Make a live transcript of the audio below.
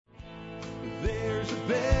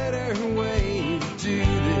better way to do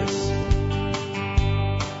this.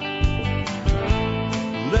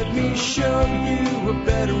 Let me show you a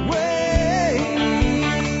better way.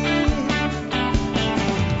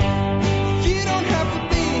 You don't have to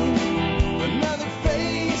be another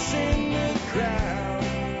face in the crowd.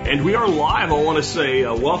 And we are live. I want to say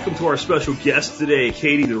welcome to our special guest today,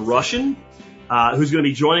 Katie the Russian, who's going to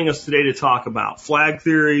be joining us today to talk about flag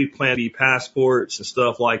theory, Plan B passports, and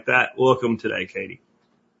stuff like that. Welcome today, Katie.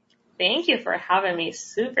 Thank you for having me.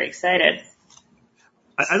 Super excited.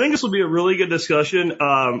 I think this will be a really good discussion.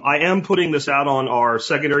 I am putting this out on our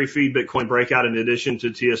secondary feed Bitcoin breakout in addition to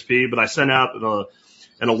TSP, but I sent out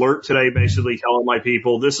an alert today basically telling my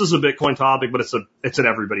people this is a Bitcoin topic, but it's an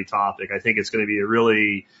everybody topic. I think it's going to be a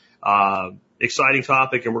really exciting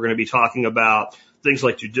topic, and we're going to be talking about things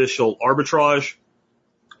like judicial arbitrage,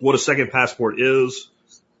 what a second passport is,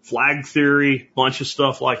 flag theory, bunch of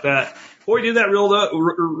stuff like that. Before we do that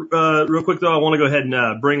real quick, though, I want to go ahead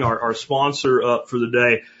and bring our sponsor up for the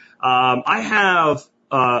day. I have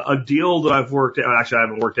a deal that I've worked out. Actually, I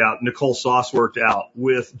haven't worked out. Nicole Sauce worked out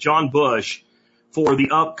with John Bush for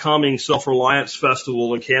the upcoming Self-Reliance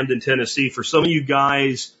Festival in Camden, Tennessee. For some of you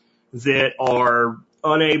guys that are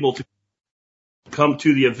unable to come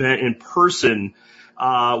to the event in person,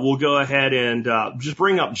 we'll go ahead and just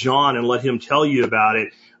bring up John and let him tell you about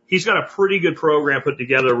it. He's got a pretty good program put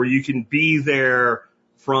together where you can be there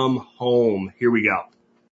from home. Here we go.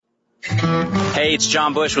 Hey, it's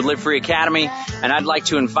John Bush with Live Free Academy, and I'd like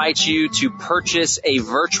to invite you to purchase a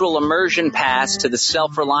virtual immersion pass to the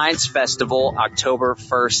Self-Reliance Festival October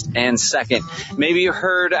 1st and 2nd. Maybe you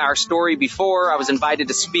heard our story before. I was invited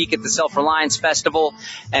to speak at the Self-Reliance Festival,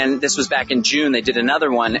 and this was back in June. They did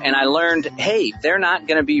another one, and I learned, hey, they're not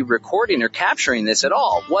going to be recording or capturing this at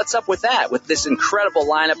all. What's up with that? With this incredible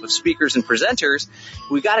lineup of speakers and presenters,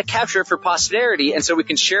 we got to capture it for posterity, and so we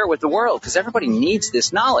can share it with the world, because everybody needs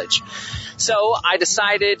this knowledge. So I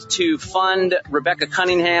decided to fund Rebecca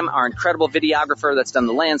Cunningham, our incredible videographer that's done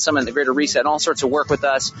the Land Summit and the Greater Reset, and all sorts of work with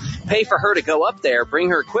us, pay for her to go up there,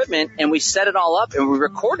 bring her equipment, and we set it all up and we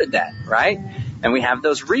recorded that, right? And we have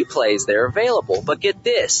those replays there available. But get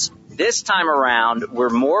this. This time around, we're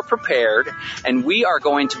more prepared, and we are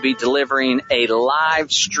going to be delivering a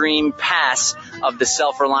live stream pass of the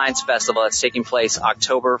Self-Reliance Festival that's taking place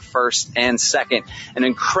October 1st and 2nd. An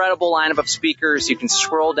incredible lineup of speakers. You can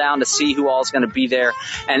scroll down to see who all is going to be there.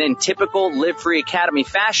 And in typical Live Free Academy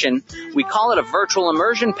fashion, we call it a virtual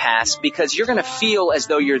immersion pass because you're going to feel as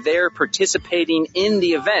though you're there participating in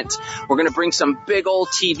the event. We're going to bring some big old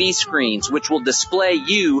TV screens, which will display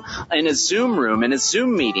you in a Zoom room, in a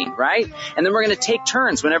Zoom meeting, right? And then we're going to take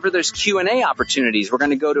turns whenever there's Q&A opportunities. We're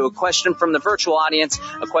going to go to a question from the virtual audience,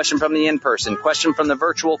 a question from the in-person, question from the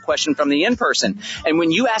virtual, question from the in-person. And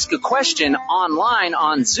when you ask a question online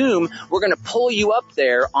on Zoom, we're going to pull you up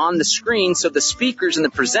there on the screen so the speakers and the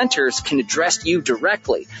presenters can address you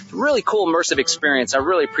directly. It's a really cool immersive experience. I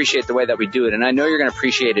really appreciate the way that we do it, and I know you're going to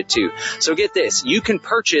appreciate it too. So get this. You can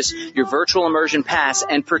purchase your virtual immersion pass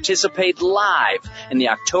and participate live in the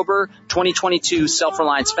October 2022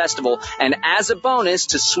 Self-Reliance Festival. And as a bonus,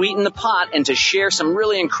 to sweeten the pot and to share some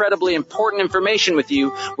really incredibly important information with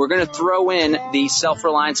you, we're going to throw in the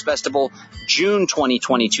Self-Reliance Festival June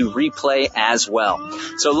 2022 replay as well.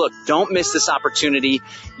 So look, don't miss this opportunity.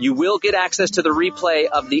 You will get access to the replay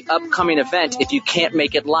of the upcoming event if you can't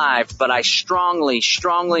make it live, but I strongly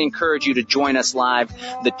encourage you to join us live.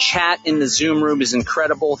 The chat in the Zoom room is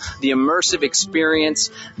incredible. The immersive experience,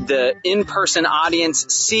 the in-person audience,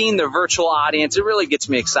 seeing the virtual audience, it really gets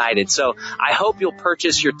me excited. So I hope you'll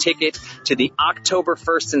purchase your ticket to the October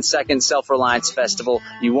 1st and 2nd Self-Reliance Festival.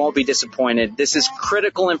 You won't be disappointed. This is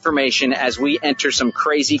critical information as we enter some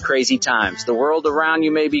crazy, crazy times. The world around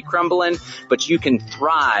you may be crumbling, but you can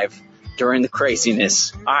thrive during the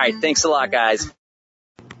craziness. All right. Thanks a lot, guys.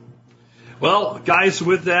 Well, guys,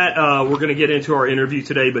 with that, we're going to get into our interview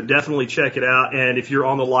today, but definitely check it out. And if you're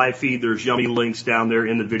on the live feed, there's yummy links down there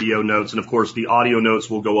in the video notes. And, of course, the audio notes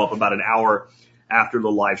will go up about an hour after the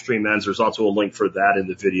live stream ends. There's also a link for that in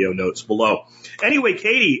the video notes below. Anyway,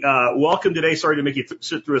 Katie, welcome today. Sorry to make you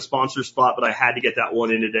sit through a sponsor spot, but I had to get that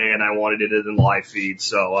one in today, and I wanted it in the live feed.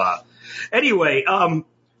 So anyway,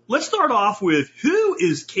 let's start off with who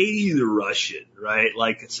is Katie the Russian, right?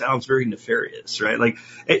 Like, it sounds very nefarious, right? Like,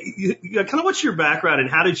 kind of what's your background, and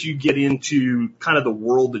how did you get into kind of the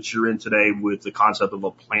world that you're in today with the concept of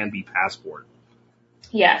a Plan B passport?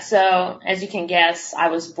 Yeah, so as you can guess, I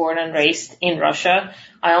was born and raised in Russia.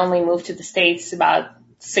 I only moved to the States about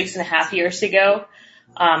 6.5 years ago,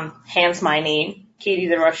 hence my name. Katie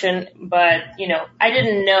the Russian, but, I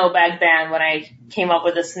didn't know back then when I came up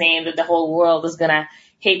with this name that the whole world is gonna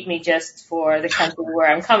hate me just for the country where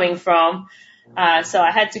I'm coming from. So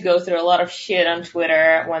I had to go through a lot of shit on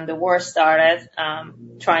Twitter when the war started,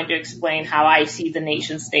 trying to explain how I see the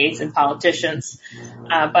nation states and politicians.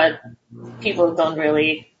 But people don't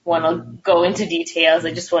really want to go into details.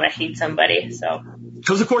 They just want to hate somebody. So.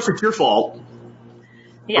 Because of course it's your fault.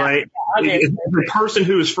 Yeah. Right? The person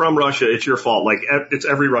who is from Russia, it's your fault. Like, it's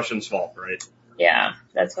every Russian's fault, right? Yeah,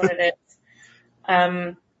 that's what it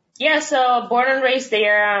is. So born and raised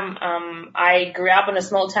there. I grew up in a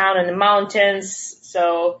small town in the mountains.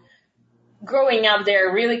 So growing up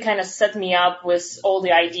there really kind of set me up with all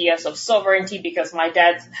the ideas of sovereignty because my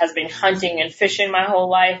dad has been hunting and fishing my whole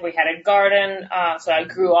life. We had a garden, so I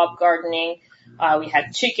grew up gardening. We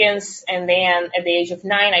had chickens. And then at the age of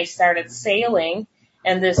 9, I started sailing.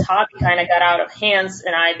 And this hobby kind of got out of hands,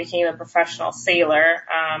 and I became a professional sailor,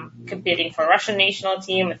 competing for Russian national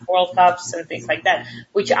team at World Cups and things like that,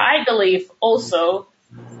 which I believe also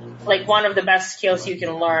like one of the best skills you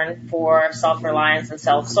can learn for self-reliance and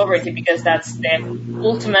self-sovereignty because that's the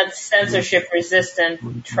ultimate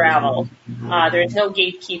censorship-resistant travel. There's no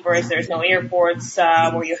gatekeepers, there's no airports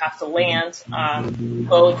where you have to land.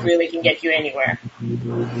 Boat really can get you anywhere.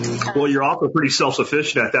 Well, you're also pretty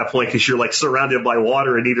self-sufficient at that point because you're like surrounded by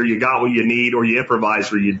water and either you got what you need or you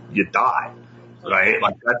improvise or you die, right?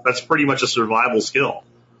 Like that's pretty much a survival skill.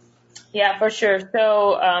 Yeah, for sure.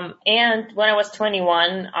 So, and when I was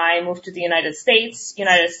 21, I moved to the United States.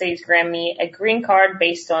 United States granted me a green card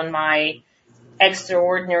based on my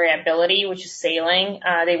extraordinary ability, which is sailing.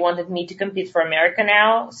 They wanted me to compete for America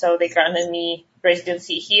now, so they granted me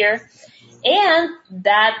residency here. And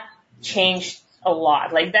that changed a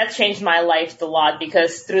lot. Like, that changed my life a lot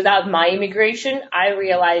because throughout my immigration, I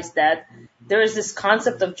realized that there is this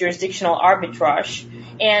concept of jurisdictional arbitrage.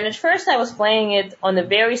 And at first I was playing it on a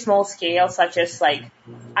very small scale, such as like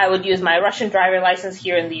I would use my Russian driver license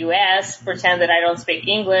here in the U.S., pretend that I don't speak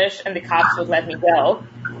English, and the cops would let me go.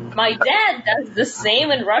 My dad does the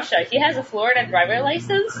same in Russia. He has a Florida driver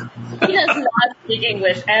license. He does not speak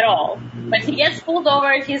English at all. But he gets pulled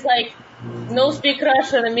over and he's like, no speak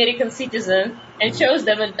Russian, American citizen, and shows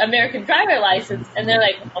them an American driver license, and they're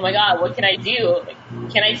like, oh my god, what can I do?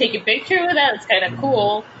 Like, can I take a picture with that? It's kind of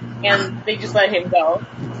cool, and they just let him go.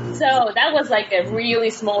 So that was like a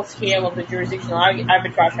really small scale of the jurisdictional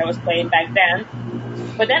arbitrage I was playing back then.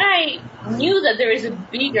 But then I knew that there is a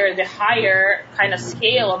bigger, the higher kind of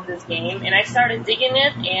scale of this game, and I started digging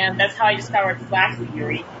it, and that's how I discovered flag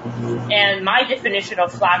theory. And my definition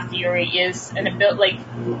of flag theory is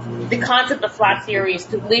the concept of flag theory is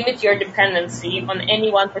to limit your dependency on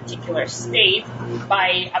any one particular state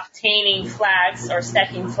by obtaining flags or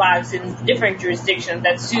stacking flags in different jurisdictions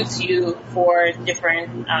that suits you for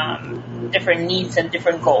different needs and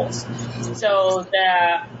different goals. So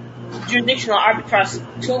the jurisdictional arbitrage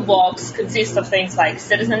toolbox consists of things like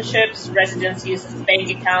citizenships, residencies, bank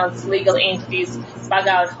accounts, legal entities, bug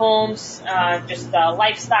out homes,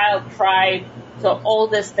 lifestyle, tribe. So all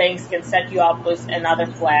these things can set you up with another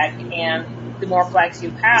flag, and the more flags you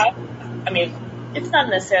have, I mean, it's not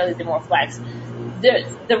necessarily the more flags,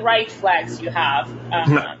 the right flags you have,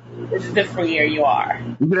 the freer you are.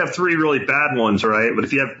 You could have 3 really bad ones, right? But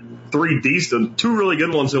if you have 2 really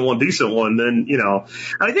good ones and 1 decent one, then, And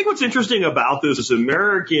I think what's interesting about this is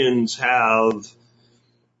Americans have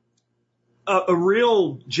a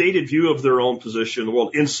real jaded view of their own position in the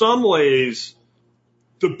world. In some ways,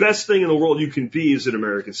 the best thing in the world you can be is an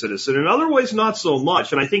American citizen. In other ways, not so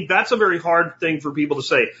much. And I think that's a very hard thing for people to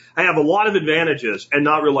say. I have a lot of advantages and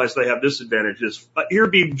not realize they have disadvantages. Here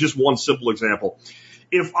would be just one simple example.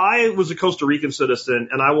 If I was a Costa Rican citizen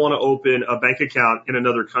and I want to open a bank account in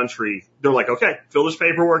another country, they're like, okay, fill this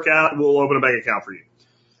paperwork out, we'll open a bank account for you.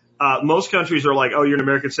 Most countries are like, oh, you're an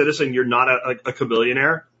American citizen, you're not a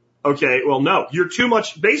billionaire. Okay, well, no, you're just too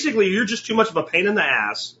much of a pain in the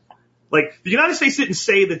ass. Like, the United States didn't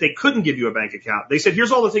say that they couldn't give you a bank account. They said,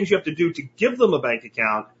 here's all the things you have to do to give them a bank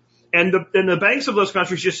account. And the banks of those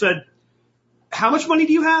countries just said, how much money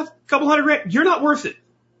do you have? A couple $100,000? You're not worth it.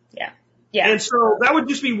 Yeah. Yeah. And so that would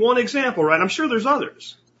just be one example, right? I'm sure there's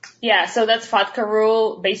others. Yeah, so that's FATCA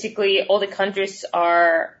rule. Basically, all the countries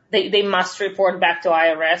they must report back to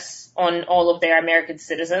IRS on all of their American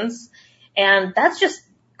citizens. And that's just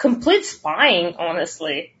complete spying,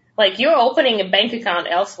 honestly. Like, you're opening a bank account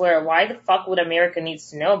elsewhere. Why the fuck would America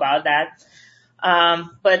needs to know about that?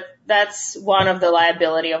 But that's one of the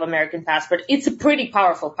liability of American passport. It's a pretty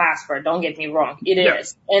powerful passport. Don't get me wrong. It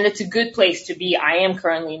is. And it's a good place to be. I am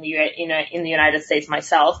currently in the United States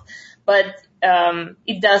myself, but,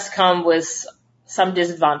 it does come with some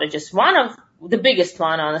disadvantages. One of the biggest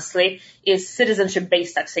one, honestly, is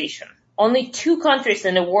citizenship-based taxation. Only 2 countries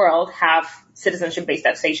in the world have citizenship-based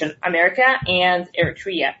taxation, America and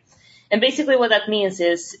Eritrea. And basically what that means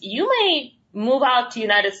is you may move out to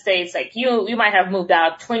United States, like you might have moved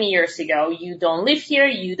out 20 years ago. You don't live here.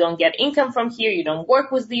 You don't get income from here. You don't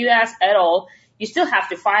work with the U.S. at all. You still have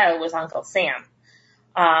to file with Uncle Sam.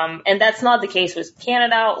 And that's not the case with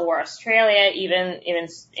Canada or Australia, even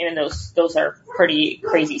those are pretty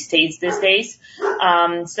crazy states these days.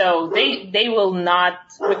 So they will not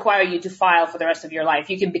require you to file for the rest of your life.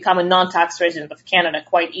 You can become a non-tax resident of Canada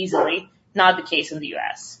quite easily. Not the case in the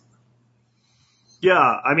U.S. Yeah,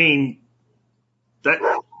 I mean,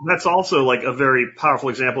 that's also like a very powerful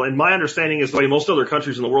example. And my understanding is the way most other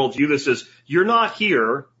countries in the world view this is you're not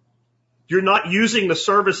here. You're not using the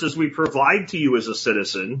services we provide to you as a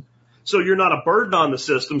citizen. So you're not a burden on the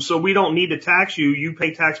system. So we don't need to tax you. You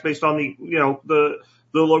pay tax based on the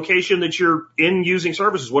location that you're in using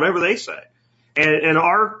services, whatever they say. And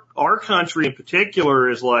our country in particular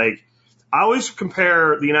is like, I always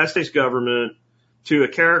compare the United States government to a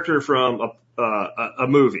character from a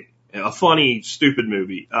movie. A funny, stupid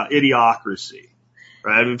movie, Idiocracy,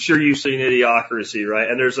 right? I'm sure you've seen Idiocracy, right?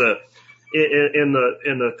 And there's in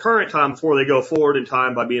the current time before they go forward in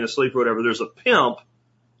time by being asleep or whatever, there's a pimp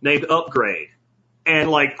named Upgrade. And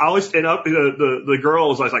like, the girl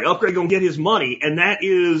was like, Upgrade gonna get his money. And that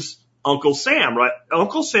is Uncle Sam, right?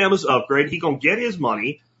 Uncle Sam is Upgrade. He gonna get his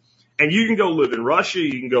money. And you can go live in Russia.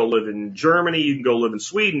 You can go live in Germany. You can go live in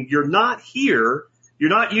Sweden. You're not here. You're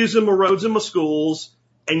not using my roads and my schools.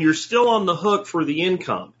 And you're still on the hook for the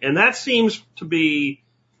income. And that seems to be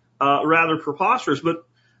rather preposterous. But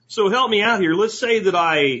so help me out here. Let's say that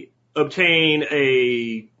I obtain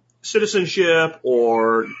a citizenship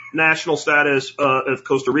or national status of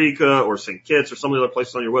Costa Rica or St. Kitts or some of the other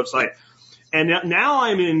places on your website. And now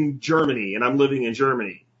I'm in Germany and I'm living in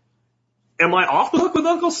Germany. Am I off the hook with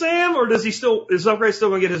Uncle Sam, or is Upgrade still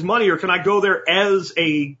going to get his money, or can I go there as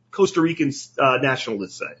a Costa Rican national,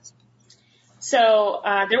 let's say? So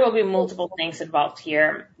there will be multiple things involved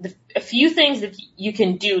here. A few things that you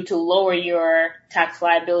can do to lower your tax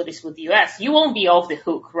liabilities with the U.S. You won't be off the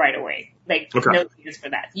hook right away. Like, okay. No excuse for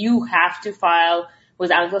that. You have to file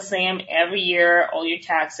with Uncle Sam every year, all your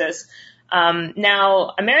taxes.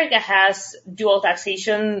 Now, America has dual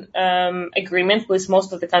taxation agreement with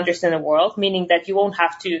most of the countries in the world, meaning that you won't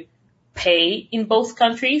have to pay in both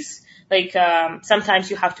countries. Like, sometimes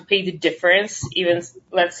you have to pay the difference. Even,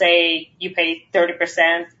 let's say you pay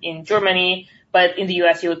 30% in Germany, but in the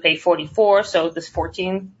U.S. you would pay 44%. So this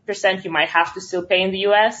 14% you might have to still pay in the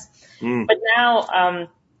U.S. But now,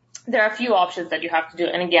 there are a few options that you have to do.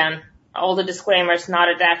 And again, all the disclaimers, not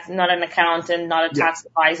an accountant, not a tax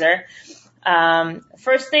advisor.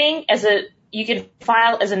 First thing, you can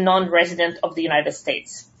file as a non-resident of the United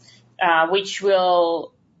States, which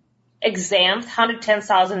will exempt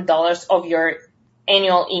 $110,000 of your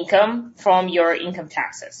annual income from your income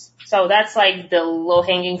taxes. So that's like the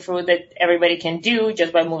low-hanging fruit that everybody can do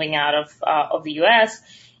just by moving out of the U.S.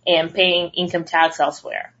 and paying income tax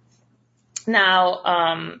elsewhere.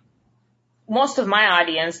 Now, most of my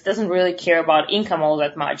audience doesn't really care about income all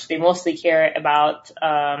that much. They mostly care about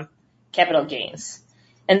capital gains.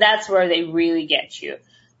 And that's where they really get you.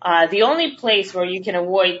 The only place where you can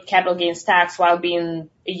avoid capital gains tax while being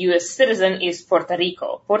a U.S. citizen is Puerto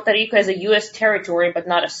Rico. Puerto Rico is a U.S. territory, but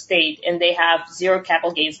not a state, and they have zero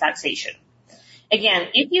capital gains taxation. Again,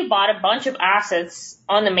 if you bought a bunch of assets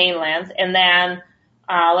on the mainland and then,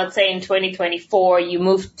 let's say in 2024, you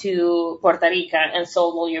moved to Puerto Rico and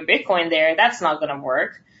sold all your Bitcoin there, that's not going to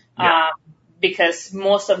work. Yeah. Because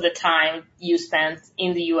most of the time you spent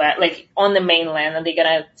in the U.S., like on the mainland, and they're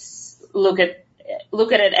going to look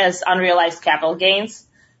at it as unrealized capital gains,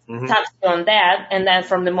 tax on that, and then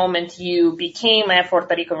from the moment you became a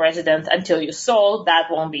Puerto Rico resident until you sold,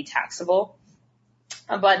 that won't be taxable.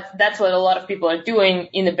 But that's what a lot of people are doing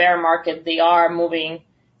in the bear market. They are moving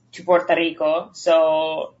to Puerto Rico,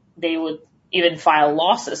 so they would even file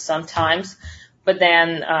losses sometimes, but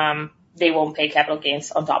then they won't pay capital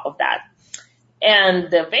gains on top of that. And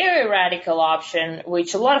the very radical option,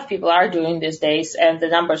 which a lot of people are doing these days, and the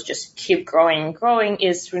numbers just keep growing and growing,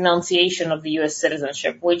 is renunciation of the U.S.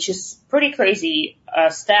 citizenship, which is pretty crazy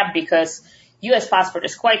step because U.S. passport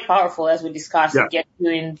is quite powerful, as we discussed. Yeah. To get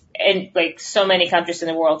you in like so many countries in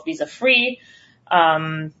the world visa free.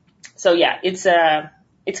 So yeah,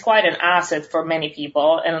 it's quite an asset for many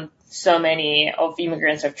people, and so many of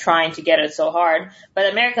immigrants are trying to get it so hard.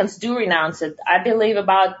 But Americans do renounce it. I believe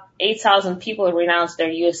about 8,000 people renounced their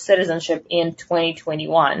U.S. citizenship in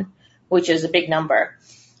 2021, which is a big number.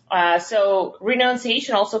 So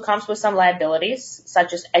renunciation also comes with some liabilities,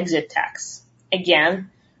 such as exit tax. Again,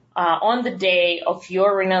 on the day of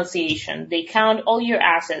your renunciation, they count all your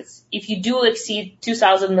assets. If you do exceed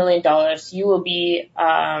 $2,000 million, you will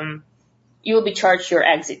be charged your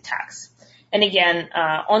exit tax. And again,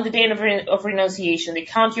 on the day of renunciation, they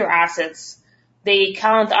count your assets. They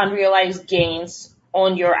count unrealized gains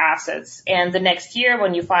on your assets. And the next year,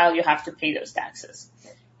 when you file, you have to pay those taxes.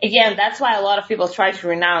 Again, that's why a lot of people try to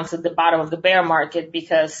renounce at the bottom of the bear market,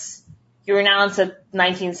 because you renounce at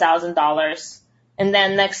 $19,000. And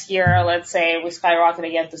then next year, let's say we skyrocket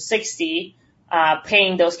again to 60,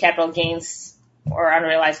 paying those capital gains or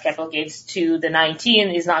unrealized capital gains to the 19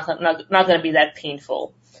 is not going to be that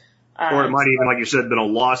painful. Or it might even, like you said, been a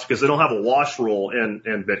loss, because they don't have a wash rule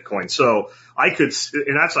in Bitcoin. So I've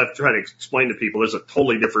tried to explain to people, there's a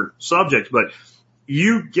totally different subject, but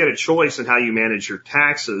you get a choice in how you manage your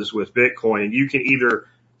taxes with Bitcoin. And you can either,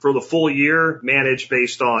 for the full year, manage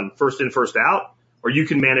based on first in, first out, or you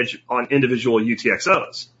can manage on individual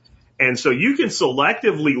UTXOs. And so you can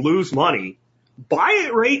selectively lose money, buy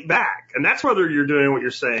it right back. And that's whether you're doing what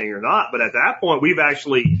you're saying or not. But at that point, we've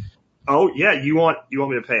actually, oh yeah, you want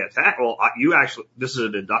me to pay a tax? Well, this is a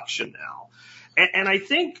deduction now. And I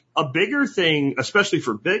think a bigger thing, especially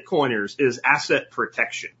for Bitcoiners, is asset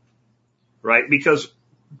protection, right? Because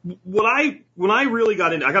when I really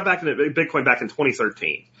got into, I got back into Bitcoin back in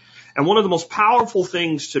 2013. And one of the most powerful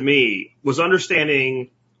things to me was understanding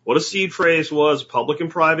what a seed phrase was, public and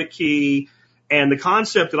private key, and the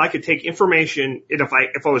concept that I could take information, and if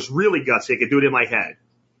I was really gutsy, I could do it in my head.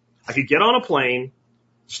 I could get on a plane,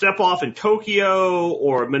 step off in Tokyo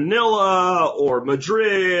or Manila or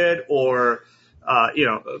Madrid or,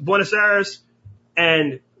 Buenos Aires,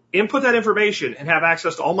 and input that information and have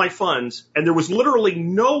access to all my funds. And there was literally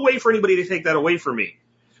no way for anybody to take that away from me.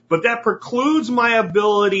 But that precludes my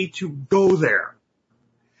ability to go there,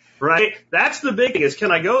 right? That's the big thing, is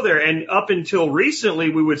can I go there? And up until recently,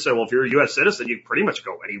 we would say, well, if you're a U.S. citizen, you can pretty much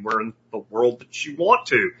go anywhere in the world that you want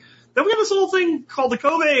to. Then we have this whole thing called the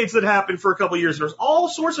COVIDs that happened for a couple of years. There's all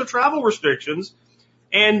sorts of travel restrictions,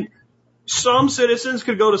 and some citizens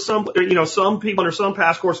could go to some people under some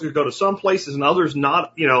passports could go to some places and others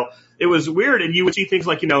not. It was weird, and you would see things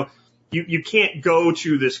like, you can't go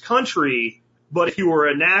to this country, but if you were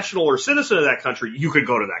a national or citizen of that country, you could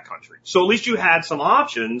go to that country. So at least you had some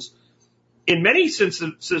options. In many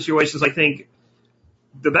situations, I think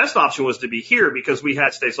the best option was to be here, because we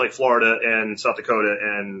had states like Florida and South Dakota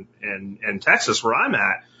and Texas where I'm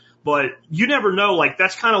at. But you never know, like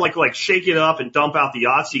that's kind of like shake it up and dump out the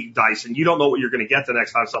Yahtzee dice, and you don't know what you're going to get the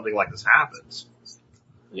next time something like this happens.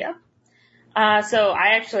 Yeah. So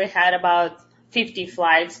I actually had about 50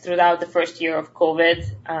 flights throughout the first year of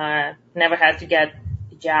COVID. Never had to get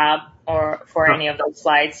a job or for any of those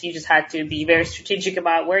flights. You just had to be very strategic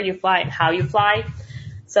about where you fly and how you fly.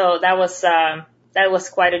 So that was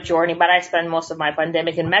quite a journey. But I spent most of my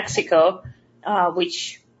pandemic in Mexico,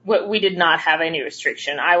 which we did not have any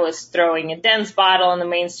restriction. I was throwing a dance bottle on the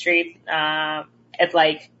main street at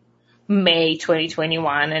like May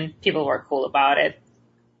 2021, and people were cool about it.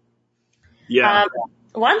 Yeah.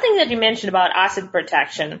 One thing that you mentioned about asset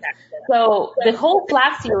protection. So the whole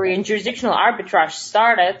flag theory and jurisdictional arbitrage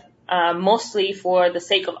started mostly for the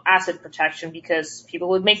sake of asset protection, because people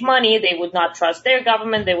would make money, they would not trust their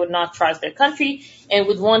government, they would not trust their country, and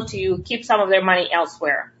would want to keep some of their money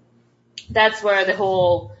elsewhere. That's where the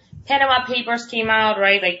whole Panama Papers came out,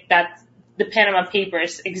 right? Like that, the Panama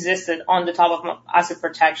Papers existed on the top of asset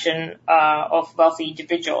protection of wealthy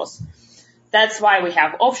individuals. That's why we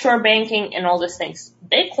have offshore banking and all these things.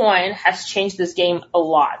 Bitcoin has changed this game a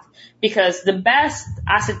lot, because the best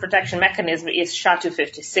asset protection mechanism is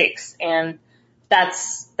SHA-256, and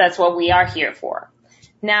that's what we are here for.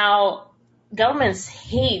 Now, governments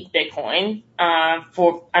hate Bitcoin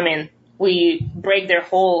we break their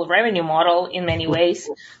whole revenue model in many ways,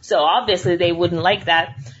 so obviously they wouldn't like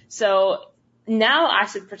that. So now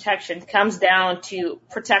asset protection comes down to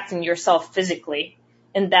protecting yourself physically,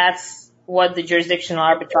 and that's what the jurisdictional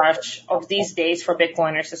arbitrage of these days for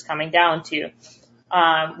Bitcoiners is coming down to.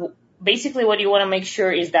 Basically, what you want to make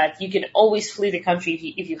sure is that you can always flee the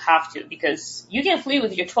country if you have to, because you can flee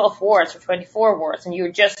with your 12 wards or 24 wards, and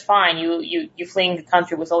you're just fine. You're fleeing the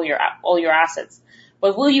country with all your assets.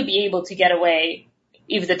 But will you be able to get away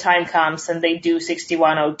if the time comes and they do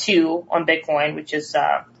 6102 on Bitcoin, which is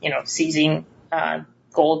seizing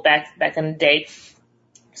gold back in the day?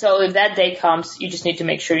 So if that day comes, you just need to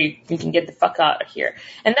make sure you can get the fuck out of here.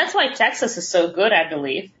 And that's why Texas is so good, I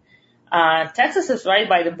believe. Texas is right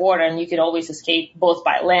by the border, and you can always escape both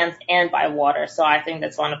by land and by water. So I think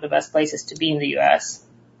that's one of the best places to be in the U.S.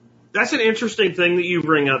 That's an interesting thing that you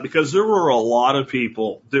bring up because there were a lot of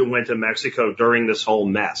people that went to Mexico during this whole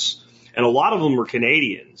mess. And a lot of them were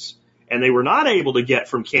Canadians. And they were not able to get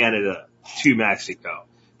from Canada to Mexico.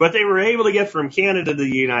 But they were able to get from Canada to the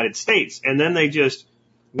United States. And then they just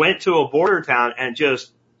went to a border town and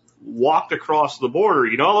just walked across the border.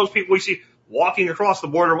 You know, all those people we see walking across the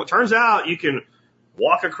border. Well, it turns out you can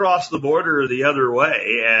walk across the border the other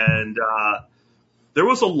way. And there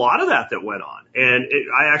was a lot of that went on. And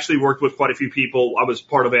I actually worked with quite a few people. I was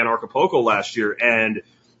part of Anarchapulco last year, and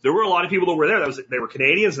there were a lot of people that were there. They were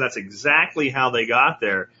Canadians, and that's exactly how they got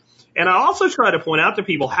there. And I also try to point out to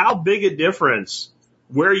people how big a difference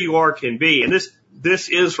where you are can be. And this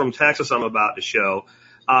is from Texas I'm about to show.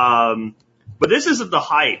 But this is at the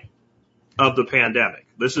height of the pandemic.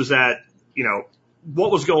 This is at, you know, what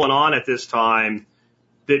was going on at this time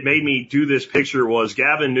that made me do this picture was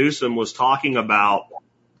Gavin Newsom was talking about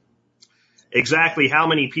exactly how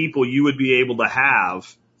many people you would be able to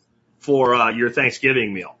have for your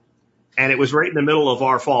Thanksgiving meal. And it was right in the middle of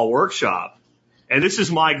our fall workshop. And this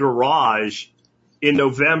is my garage in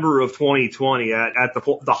November of 2020 at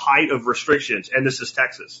the height of restrictions. And this is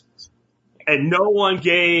Texas. And no one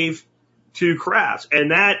gave two craps.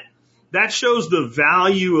 And that shows the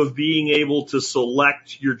value of being able to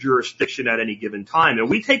select your jurisdiction at any given time. And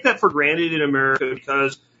we take that for granted in America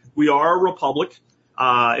because we are a republic,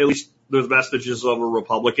 at least the vestiges of a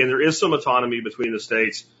republic, and there is some autonomy between the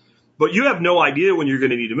states. But you have no idea when you're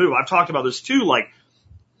going to need to move. I've talked about this too. Like,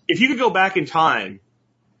 if you could go back in time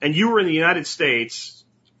and you were in the United States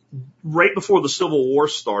right before the Civil War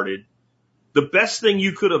started, the best thing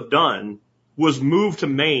you could have done was move to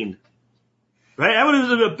Maine. Right? That would have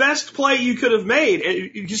been the best play you could have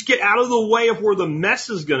made. You just get out of the way of where the mess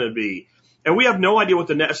is going to be. And we have no idea what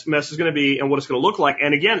the next mess is going to be and what it's going to look like.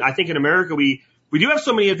 And again, I think in America, we do have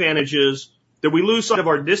so many advantages that we lose sight of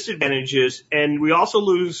our disadvantages. And we also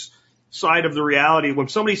lose sight of the reality. When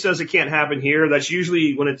somebody says it can't happen here, that's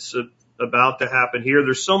usually when it's about to happen here.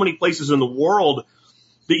 There's so many places in the world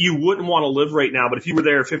that you wouldn't want to live right now. But if you were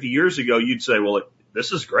there 50 years ago, you'd say, well,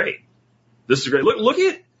 this is great. This is great. Look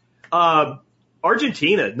at,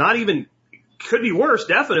 Argentina, not even, could be worse,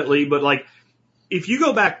 definitely, but like, if you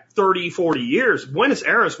go back 30, 40 years, Buenos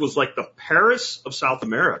Aires was like the Paris of South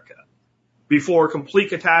America before complete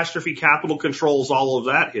catastrophe, capital controls, all of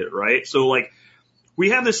that hit, right? So like, we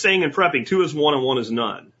have this saying in prepping, 2 is 1 and 1 is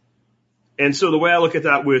none. And so the way I look at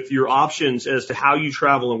that with your options as to how you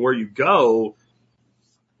travel and where you go,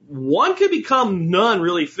 1 could become none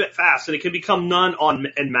really fast, and it can become none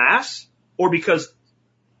en masse, or because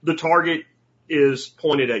the target is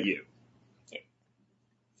pointed at you.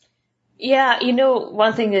 Yeah, you know,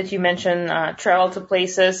 one thing that you mentioned, travel to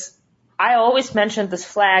places, I always mention this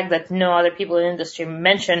flag that no other people in the industry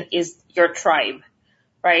mention is your tribe,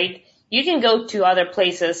 right? You can go to other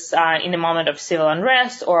places in a moment of civil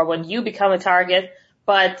unrest or when you become a target,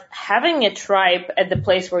 but having a tribe at the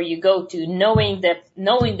place where you go to, knowing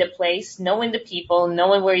the place, knowing the people,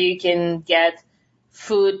 knowing where you can get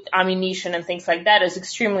food, ammunition, and things like that is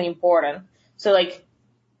extremely important. So like,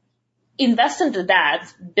 invest into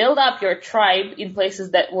that, build up your tribe in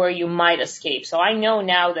places where you might escape. So I know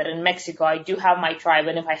now that in Mexico, I do have my tribe,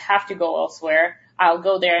 and if I have to go elsewhere, I'll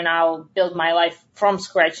go there and I'll build my life from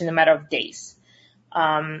scratch in a matter of days.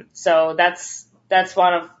 So that's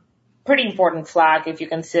one of pretty important flag if you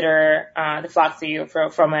consider, the flag to you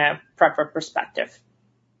from a prepper perspective.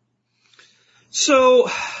 So,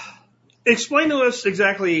 explain to us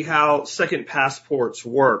exactly how second passports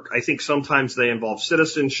work. I think sometimes they involve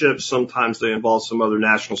citizenship, sometimes they involve some other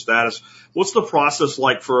national status. What's the process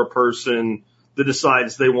like for a person that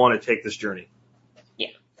decides they want to take this journey? Yeah.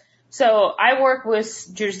 So I work with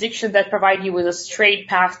jurisdictions that provide you with a straight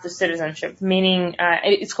path to citizenship, meaning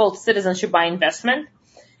it's called citizenship by investment.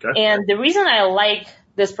 Okay. And the reason I like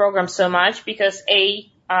this program so much, because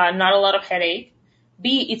A, not a lot of headache.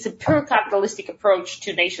 B, it's a pure capitalistic approach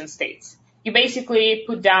to nation states. You basically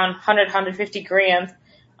put down 150 grand,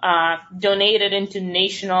 donate it into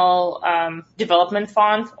national development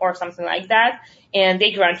fund or something like that, and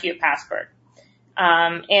they grant you a passport.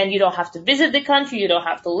 And you don't have to visit the country, you don't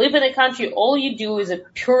have to live in the country. All you do is a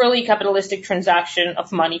purely capitalistic transaction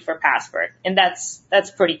of money for passport, and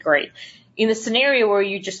that's pretty great. In a scenario where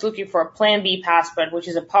you're just looking for a Plan B passport, which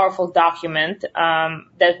is a powerful document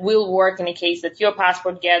that will work in a case that your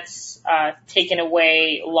passport gets taken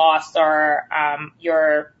away, lost, or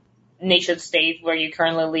your nation state where you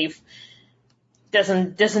currently live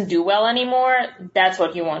doesn't do well anymore, that's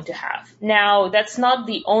what you want to have. Now, that's not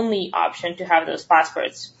the only option to have those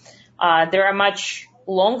passports. There are much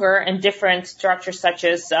longer and different structures, such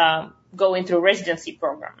as going through residency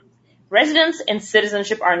program. residence and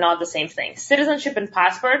citizenship are not the same thing. Citizenship and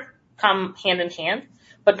passport come hand in hand,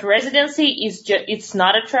 but residency is it's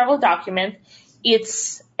not a travel document.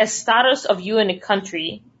 It's a status of you in a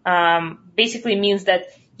country. Basically means that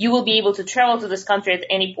you will be able to travel to this country at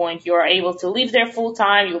any point. You are able to live there full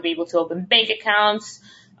time. You'll be able to open bank accounts,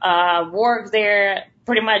 work there,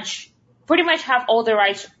 pretty much have all the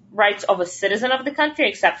rights of a citizen of the country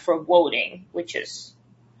except for voting, which is,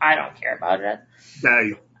 I don't care about it.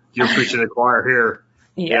 Yeah, you're preaching to the choir here.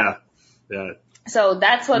 Yeah. Yeah. So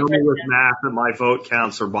that's what. With math that my vote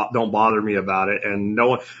counts don't bother me about it. And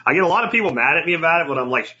I get a lot of people mad at me about it, but I'm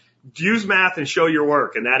like, use math and show your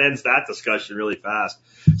work. And that ends that discussion really fast.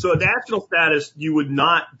 So national status, you would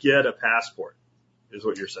not get a passport, is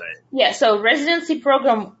what you're saying. Yeah. So residency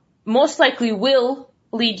program most likely will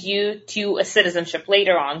lead you to a citizenship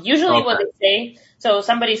later on. Usually what they say, so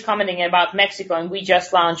somebody's commenting about Mexico, and we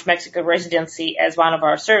just launched Mexico residency as one of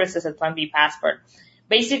our services at Plan B Passport.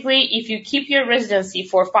 Basically, if you keep your residency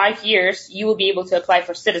for 5 years, you will be able to apply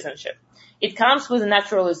for citizenship. It comes with a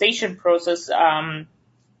naturalization process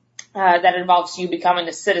that involves you becoming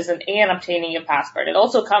a citizen and obtaining a passport. It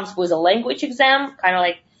also comes with a language exam, kind of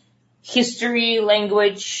like history,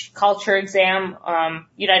 language, culture exam.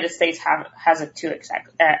 United States has it too,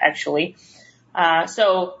 actually.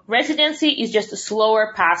 So residency is just a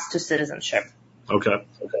slower path to citizenship. Okay.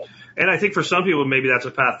 And I think for some people, maybe that's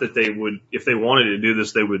a path that they would, if they wanted to do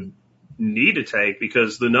this, they would need to take,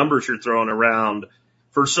 because the numbers you're throwing around,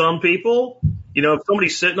 for some people, if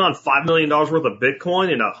somebody's sitting on $5 million worth of Bitcoin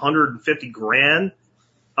and 150 grand,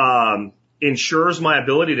 ensures my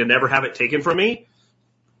ability to never have it taken from me,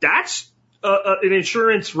 that's an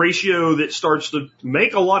insurance ratio that starts to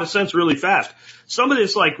make a lot of sense really fast. Some of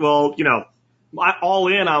this, like, well, all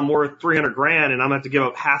in, I'm worth 300 grand and I'm going to have to give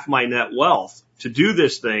up half my net wealth to do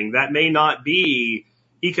this thing. That may not be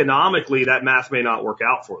economically, that math may not work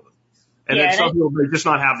out for them. And then some people may just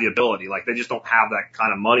not have the ability, like they just don't have that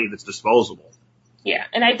kind of money that's disposable. Yeah,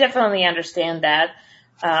 and I definitely understand that.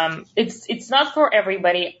 It's not for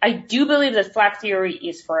everybody. I do believe that flag theory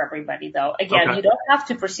is for everybody, though. Again, you don't have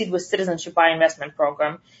to proceed with citizenship by investment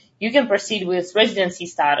program. You can proceed with residency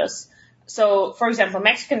status. So, for example,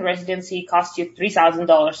 Mexican residency costs you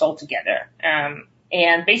 $3,000 altogether.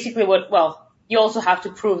 And basically you also have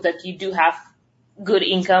to prove that you do have good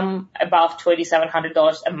income above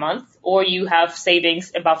 $2,700 a month, or you have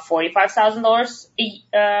savings above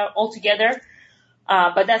 $45,000 altogether.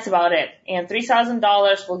 But that's about it. And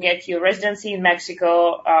 $3,000 will get you residency in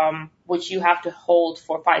Mexico, which you have to hold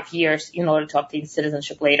for 5 years in order to obtain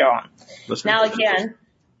citizenship later on. Now, again,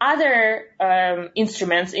 other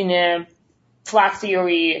instruments in a flag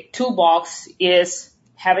theory toolbox is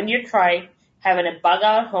having your tribe, having a bug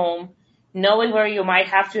out home, knowing where you might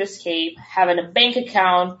have to escape, having a bank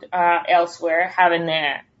account elsewhere, having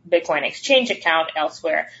a Bitcoin exchange account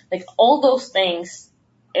elsewhere. Like all those things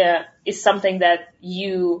is something that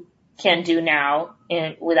you can do now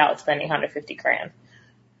without spending 150 grand.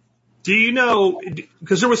 Do you know,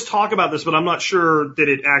 because there was talk about this, but I'm not sure that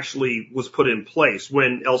it actually was put in place.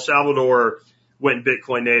 When El Salvador went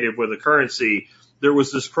Bitcoin native with a currency, there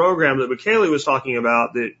was this program that Michele was talking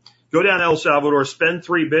about that go down to El Salvador, spend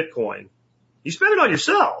 3 Bitcoin. You spend it on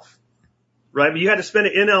yourself, right? But you had to spend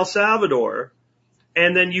it in El Salvador.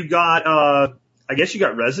 And then you got, I guess you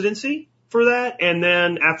got residency for that. And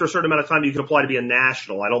then after a certain amount of time, you could apply to be a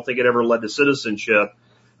national. I don't think it ever led to citizenship.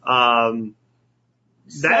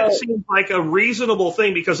 That seems like a reasonable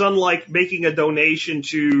thing, because unlike making a donation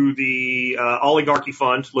to the oligarchy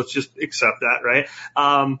fund, let's just accept that, right?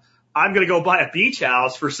 I'm going to go buy a beach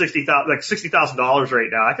house for $60,000 right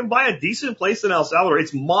now. I can buy a decent place in El Salvador.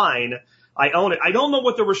 It's mine. I own it. I don't know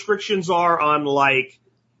what the restrictions are on like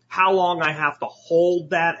how long I have to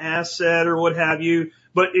hold that asset or what have you.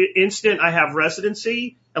 But instant I have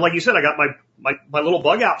residency. And like you said, I got my little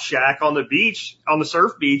bug out shack on the beach, on the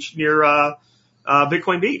surf beach near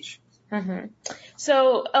Bitcoin Beach. Mm-hmm.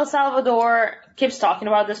 So El Salvador keeps talking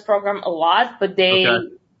about this program a lot, but they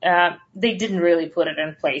didn't really put it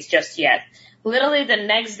in place just yet. Literally the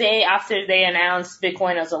next day after they announced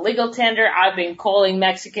Bitcoin as a legal tender, I've been calling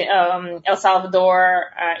El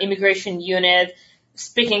Salvador immigration unit,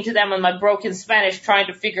 speaking to them in my broken Spanish, trying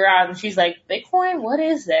to figure out. And she's like, "Bitcoin, what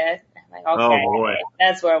is it?" I'm like, okay,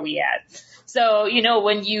 that's where we at. So,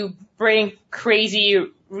 when you bring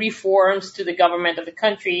crazy reforms to the government of the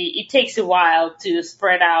country, it takes a while to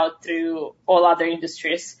spread out through all other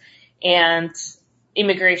industries. And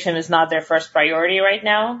immigration is not their first priority right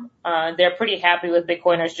now. They're pretty happy with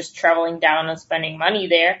Bitcoiners just traveling down and spending money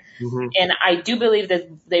there. Mm-hmm. And I do believe that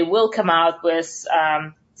they will come out with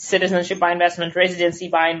citizenship by investment, residency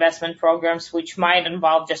by investment programs, which might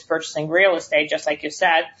involve just purchasing real estate, just like you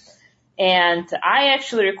said. And I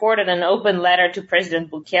actually recorded an open letter to President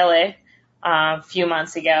Bukele a few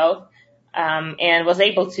months ago, and was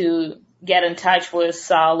able to get in touch with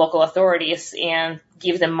local authorities and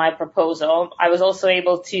give them my proposal. I was also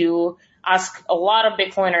able to ask a lot of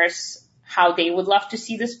Bitcoiners how they would love to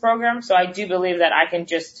see this program. So I do believe that I can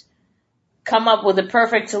just come up with the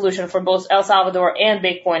perfect solution for both El Salvador and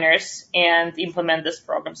Bitcoiners and implement this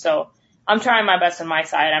program. So I'm trying my best on my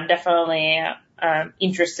side. I'm definitely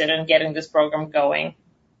interested in getting this program going.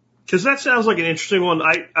 Because that sounds like an interesting one.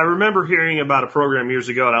 I remember hearing about a program years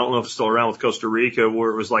ago, and I don't know if it's still around with Costa Rica, where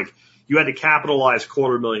it was like you had to capitalize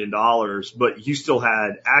 $250,000, but you still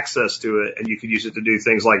had access to it, and you could use it to do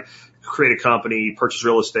things like create a company, purchase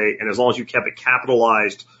real estate, and as long as you kept it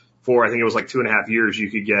capitalized for, I think it was like 2.5 years,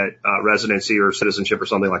 you could get residency or citizenship or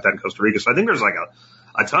something like that in Costa Rica. So I think there's like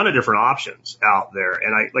a ton of different options out there.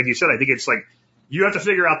 And like you said, I think it's like you have to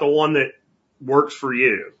figure out the one that works for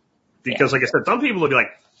you. Because like I said, some people would be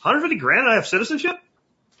like, 150 grand and I have citizenship?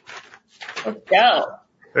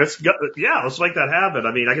 Let's go. Yeah, let's make that happen.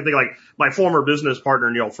 I mean, I can think like my former business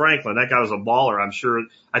partner, Neil Franklin. That guy was a baller. I'm sure.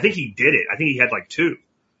 I think he did it. I think he had like 2.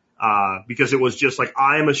 Because it was just like,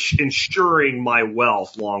 I am ensuring my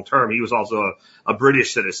wealth long term. He was also a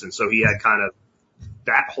British citizen. So he had kind of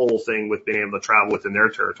that whole thing with being able to travel within their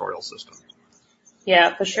territorial system.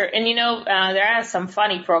 Yeah, for sure. And there are some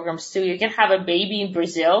funny programs too. You can have a baby in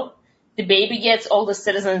Brazil. The baby gets all the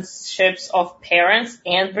citizenships of parents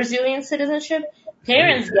and Brazilian citizenship.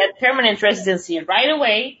 Parents get permanent residency right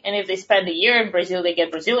away, and if they spend a year in Brazil, they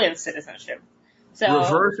get Brazilian citizenship. So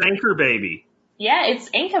reverse anchor baby. Yeah, it's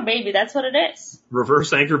anchor baby. That's what it is.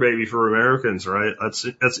 Reverse anchor baby for Americans, right?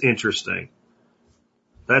 That's interesting.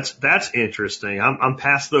 That's interesting. I'm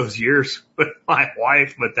past those years with my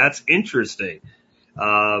wife, but that's interesting.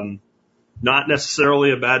 Not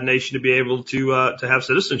necessarily a bad nation to be able to have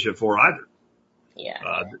citizenship for either.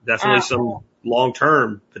 Yeah. Definitely some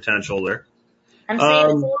long-term potential there. I'm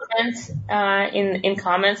seeing in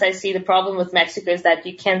comments, I see the problem with Mexico is that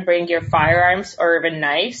you can't bring your firearms or even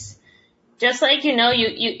knives. Just like,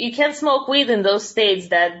 you can't smoke weed in those states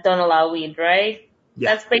that don't allow weed, right?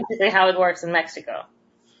 Yeah. That's basically how it works in Mexico.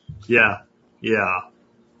 Yeah.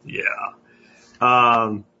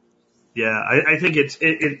 I think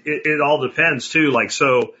it all depends too. Like,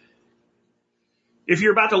 so if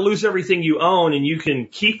you're about to lose everything you own and you can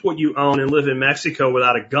keep what you own and live in Mexico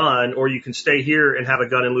without a gun, or you can stay here and have a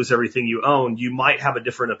gun and lose everything you own, you might have a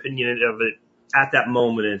different opinion of it at that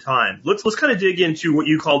moment in time. Let's kind of dig into what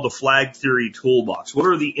you call the flag theory toolbox. What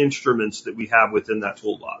are the instruments that we have within that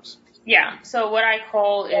toolbox? Yeah. So what I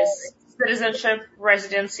call is citizenship,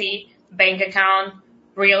 residency, bank account,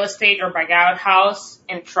 real estate or breakout house,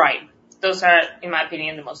 and tribe. Those are, in my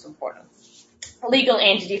opinion, the most important. Legal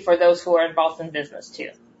entity for those who are involved in business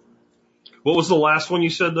too. What was the last one you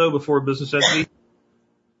said though before business entity?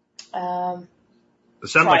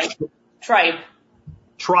 Tribe.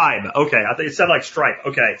 Tribe. Okay. I think it sounded like stripe.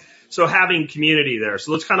 Okay. So having community there.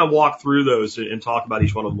 So let's kind of walk through those and talk about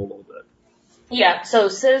each one of them a little bit. Yeah. So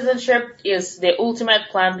citizenship is the ultimate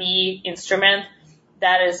Plan B instrument.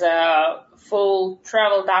 That is a full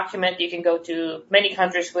travel document. You can go to many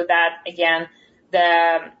countries with that. Again,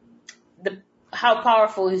 how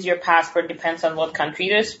powerful is your passport depends on what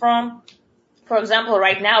country it is from. For example,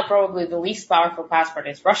 right now, probably the least powerful passport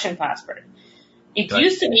is Russian passport. It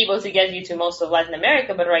used to be able to get you to most of Latin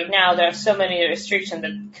America, but right now there are so many restrictions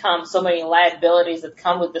that come, so many liabilities that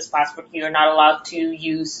come with this passport. You are not allowed to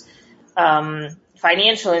use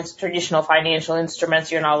traditional financial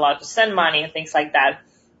instruments. You're not allowed to send money and things like that.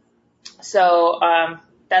 So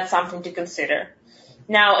that's something to consider.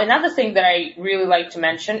 Now, another thing that I really like to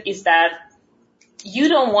mention is that you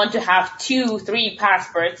don't want to have 2-3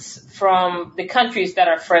 passports from the countries that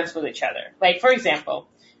are friends with each other. Like, for example,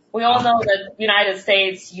 we all know that United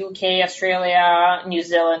States, UK, Australia, New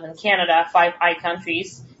Zealand, and Canada, 5 I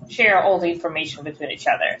countries, share all the information between each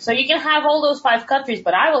other. So you can have all those 5 countries,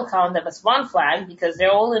 but I will count them as one flag because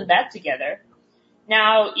they're all in bed together.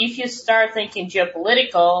 Now, if you start thinking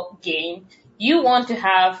geopolitical game, you want to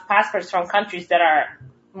have passports from countries that are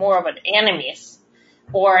more of an enemies,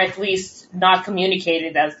 or at least not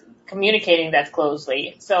communicating that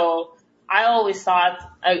closely. So I always thought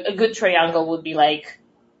a good triangle would be like,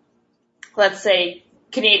 let's say,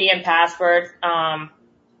 Canadian passport,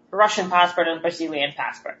 Russian passport, and Brazilian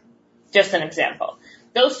passport. Just an example.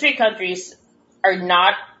 Those 3 countries are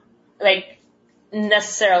not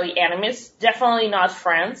necessarily enemies, definitely not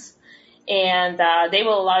friends, and they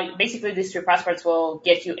will allow you, basically these 3 passports will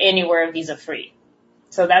get you anywhere visa free.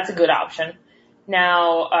 So that's a good option.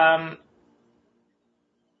 Now,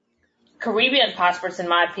 Caribbean passports, in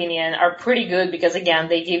my opinion, are pretty good because, again,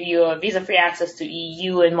 they give you a visa-free access to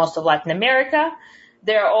EU and most of Latin America.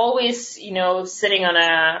 They're always, sitting on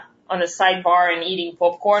a sidebar and eating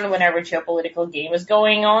popcorn whenever geopolitical game is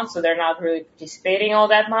going on, so they're not really participating all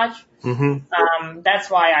that much. Mm-hmm.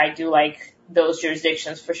 That's why I do like those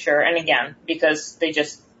jurisdictions for sure. And again, because they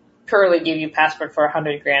just purely give you passport for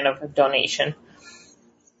 $100,000 of a donation.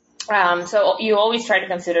 So you always try to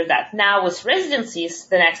consider that. Now with residencies,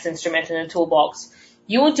 the next instrument in the toolbox,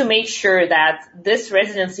 you want to make sure that this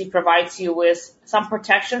residency provides you with some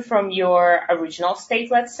protection from your original state,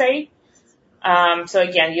 let's say. So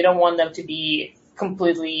again, you don't want them to be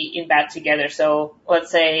completely in bad together. So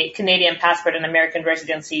let's say Canadian passport and American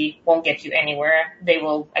residency won't get you anywhere. They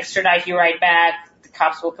will extradite you right back. The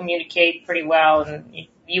cops will communicate pretty well, and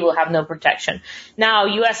you will have no protection. Now,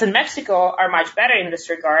 U.S. and Mexico are much better in this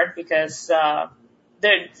regard because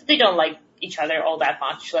they don't like each other all that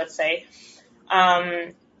much, let's say.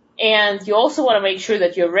 And you also want to make sure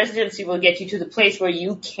that your residency will get you to the place where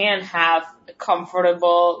you can have a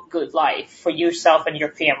comfortable, good life for yourself and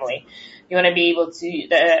your family. You want to be able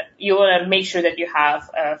to, you want to make sure that you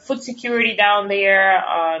have food security down there.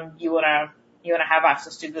 You want to have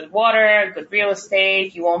access to good water, good real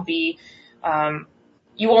estate. You won't be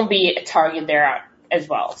a target there as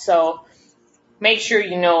well. So make sure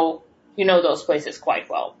you know those places quite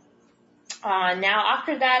well. Now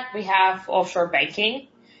after that, we have offshore banking.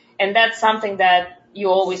 And that's something that you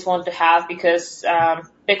always want to have because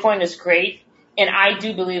Bitcoin is great. And I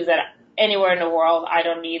do believe that anywhere in the world, I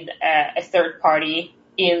don't need a third party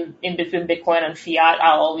in between Bitcoin and fiat.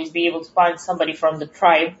 I'll always be able to find somebody from the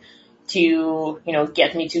tribe to,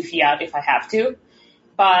 get me to fiat if I have to.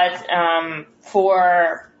 But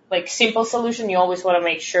for like simple solution, you always want to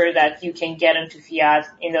make sure that you can get into fiat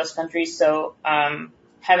in those countries. So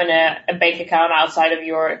having a bank account outside of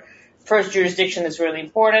your first jurisdiction is really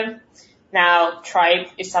important. Now, tribe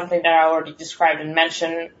is something that I already described and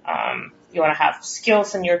mentioned. You want to have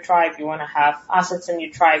skills in your tribe. You want to have assets in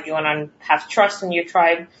your tribe. You want to have trust in your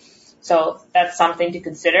tribe. So that's something to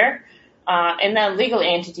consider. And then legal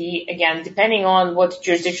entity, again, depending on what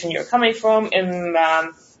jurisdiction you're coming from,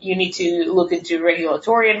 you need to look into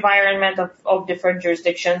regulatory environment of different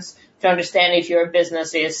jurisdictions to understand if your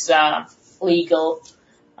business is legal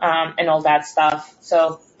and all that stuff.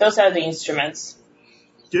 So those are the instruments.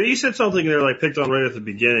 Yeah, you said something there like picked on right at the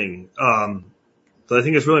beginning that I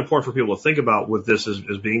think is really important for people to think about with this as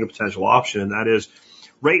being a potential option, and that is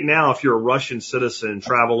right now if you're a Russian citizen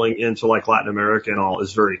traveling into like Latin America and all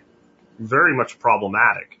is very, very much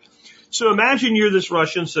problematic. So imagine you're this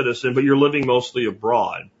Russian citizen, but you're living mostly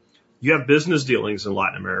abroad. You have business dealings in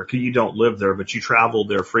Latin America. You don't live there, but you travel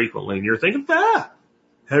there frequently, and you're thinking,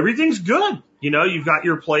 everything's good. You've got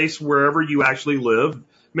your place wherever you actually live.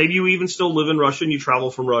 Maybe you even still live in Russia and you travel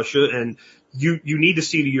from Russia and you need to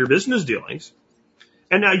see to your business dealings.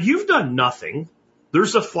 And now you've done nothing.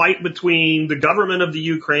 There's a fight between the government of the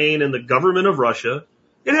Ukraine and the government of Russia.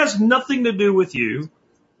 It has nothing to do with you.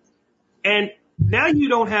 And now you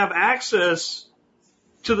don't have access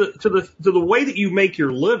to the way that you make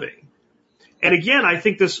your living. And again, I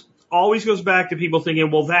think this always goes back to people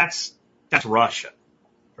thinking, well, that's Russia,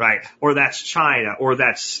 right? Or that's China, or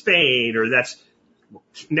that's Spain, or that's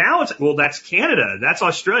Canada, that's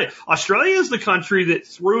Australia. Australia is the country that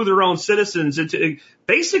threw their own citizens into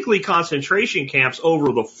basically concentration camps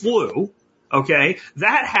over the flu. Okay,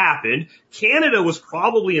 that happened. Canada was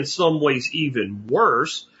probably in some ways even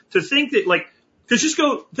worse. To think that because just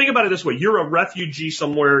go think about it this way: you're a refugee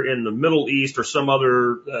somewhere in the Middle East or some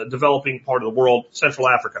other developing part of the world, Central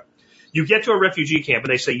Africa. You get to a refugee camp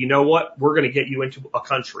and they say, you know what? We're going to get you into a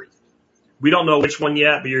country. We don't know which one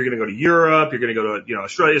yet, but you're going to go to Europe, you're going to go to,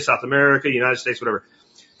 Australia, South America, United States, whatever.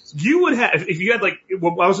 You would have, if you had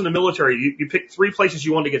when I was in the military, you picked 3 places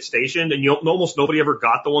you wanted to get stationed and almost nobody ever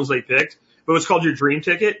got the ones they picked, but it was called your dream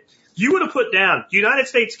ticket. You would have put down United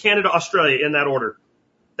States, Canada, Australia in that order.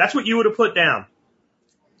 That's what you would have put down.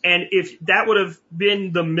 And if that would have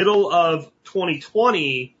been the middle of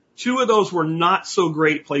 2020, 2 of those were not so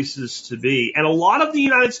great places to be. And a lot of the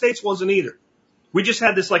United States wasn't either. We just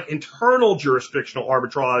had this internal jurisdictional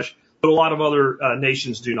arbitrage that a lot of other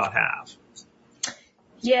nations do not have.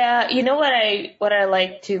 Yeah, what I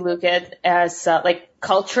like to look at as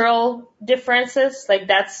cultural differences.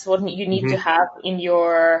 That's what you need to have in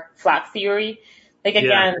your flag theory.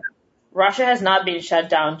 Again, Russia has not been shut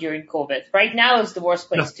down during COVID. Right now is the worst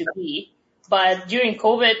place to be. But during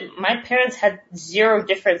COVID, my parents had zero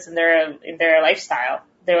difference in their lifestyle.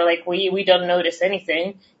 They were like, we don't notice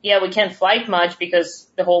anything. Yeah, we can't flight much because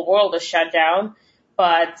the whole world is shut down,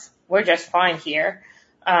 but we're just fine here.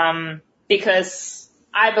 Because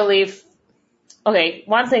I believe, okay,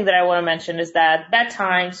 one thing that I want to mention is that bad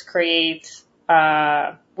times create,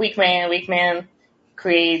 weak man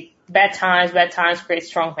create bad times create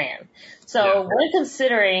strong man. So when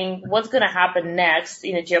considering what's going to happen next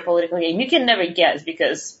in a geopolitical game, you can never guess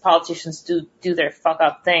because politicians do their fuck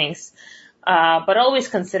up things. But always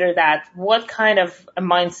consider that what kind of a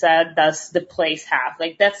mindset does the place have?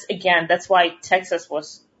 Like that's why Texas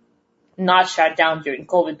was not shut down during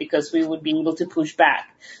COVID, because we would be able to push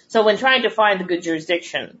back. So when trying to find a good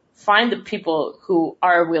jurisdiction, find the people who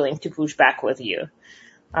are willing to push back with you.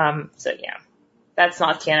 So yeah, that's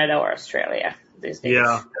not Canada or Australia these days.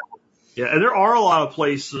 Yeah. And there are a lot of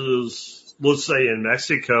places, let's say in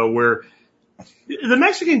Mexico, where the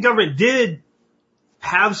Mexican government did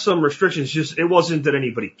have some restrictions, just it wasn't that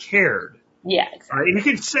anybody cared. Yeah, exactly. Right? You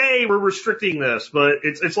can say we're restricting this, but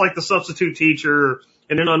it's like the substitute teacher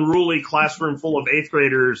in an unruly classroom full of eighth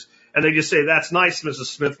graders, and they just say, that's nice, Mrs.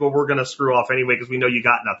 Smith, but we're going to screw off anyway because we know you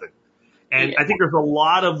got nothing. And I think there's a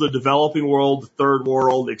lot of the developing world, the third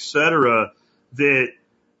world, et cetera, that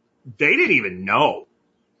they didn't even know.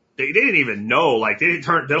 They didn't even know. Like they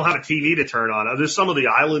don't have a TV to turn on. There's some of the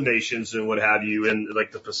island nations and what have you in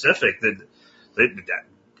like the Pacific that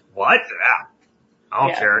what? I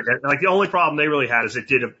don't care. Like the only problem they really had is it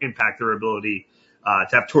did impact their ability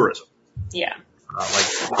to have tourism. Yeah.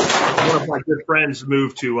 Like one of my good friends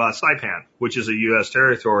moved to Saipan, which is a U.S.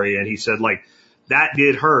 territory, and he said like that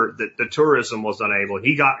did hurt, that the tourism was unable.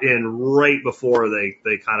 He got in right before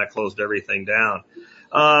they kind of closed everything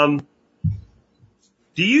down.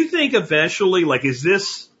 Do you think eventually, like,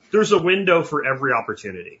 there's a window for every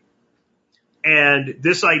opportunity? And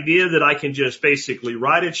this idea that I can just basically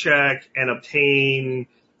write a check and obtain,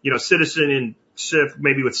 citizenship,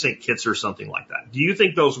 maybe with St. Kitts or something like that. Do you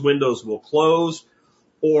think those windows will close?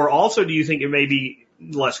 Or also do you think it may be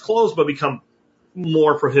less closed, but become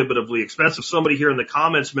more prohibitively expensive? Somebody here in the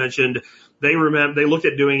comments mentioned they looked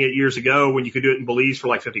at doing it years ago when you could do it in Belize for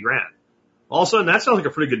like $50,000. All of a sudden, that sounds like a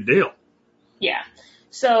pretty good deal. Yeah.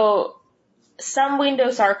 So some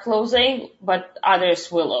windows are closing, but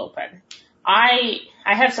others will open. I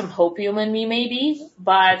have some hopium in me maybe,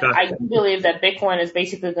 but I do believe that Bitcoin is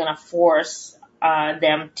basically going to force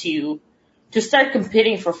them to start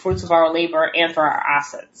competing for fruits of our labor and for our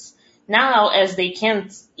assets. Now, as they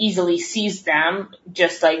can't easily seize them,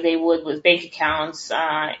 just like they would with bank accounts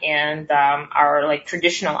and our like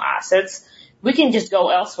traditional assets, we can just go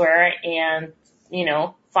elsewhere and,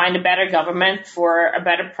 find a better government for a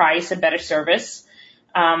better price, a better service.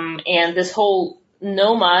 And this whole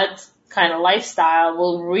nomad kind of lifestyle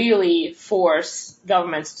will really force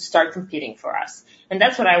governments to start competing for us. And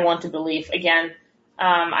that's what I want to believe. Again,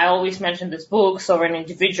 I always mention this book, Sovereign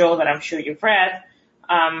Individual, that I'm sure you've read.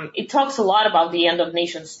 It talks a lot about the end of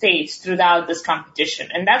nation states throughout this competition.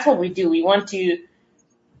 And that's what we do. We want to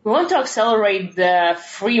accelerate the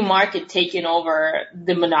free market taking over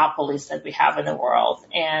the monopolies that we have in the world.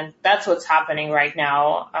 And that's what's happening right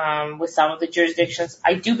now with some of the jurisdictions.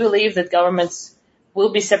 I do believe that governments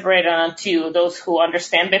will be separated on two, those who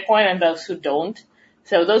understand Bitcoin and those who don't.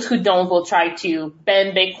 So those who don't will try to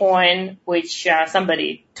ban Bitcoin, which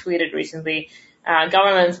somebody tweeted recently.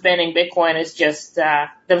 Governments banning Bitcoin is just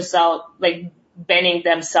themselves, like banning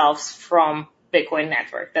themselves from Bitcoin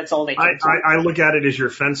network. That's all they can do. I look at it as you're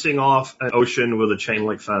fencing off an ocean with a chain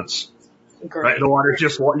link fence. Great. Right? The water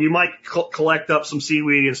you might collect up some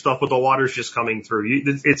seaweed and stuff, but the water's just coming through.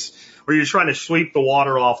 It's where you're trying to sweep the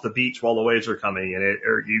water off the beach while the waves are coming in,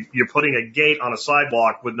 or you're putting a gate on a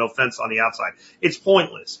sidewalk with no fence on the outside. It's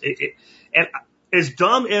pointless. And as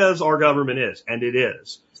dumb as our government is, and it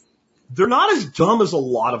is, they're not as dumb as a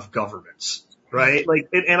lot of governments. Right? Like,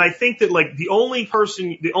 and I think that like the only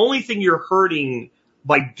thing you're hurting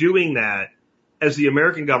by doing that as the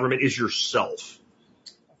American government is yourself.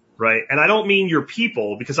 Right? And I don't mean your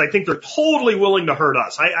people, because I think they're totally willing to hurt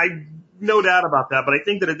us. I no doubt about that. But I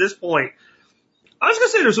think that at this point, I was going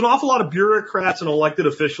to say there's an awful lot of bureaucrats and elected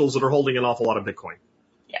officials that are holding an awful lot of Bitcoin.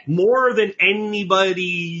 Yeah. More than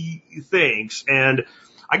anybody thinks. And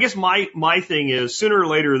I guess my thing is sooner or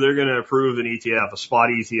later they're going to approve an ETF, a spot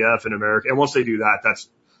ETF in America. And once they do that,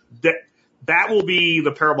 that will be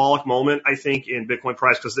the parabolic moment, I think, in Bitcoin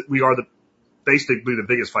price, because we are basically the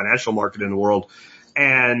biggest financial market in the world.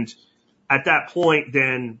 And at that point,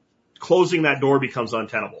 then closing that door becomes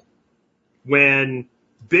untenable. When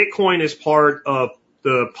Bitcoin is part of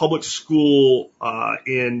the public school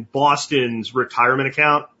in Boston's retirement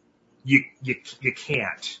account, you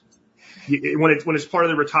can't. when it's part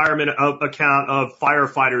of the retirement account of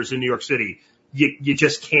firefighters in New York City. You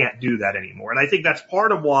just can't do that anymore. And I think that's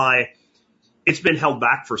part of why it's been held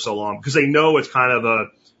back for so long, because they know it's kind of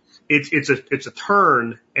it's a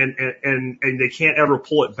turn, and they can't ever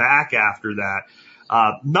pull it back after that.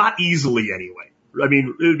 Not easily anyway. I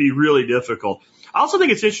mean, it would be really difficult. I also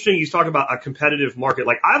think it's interesting you talk about a competitive market.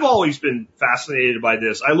 Like, I've always been fascinated by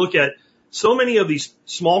this. I look at so many of these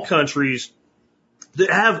small countries that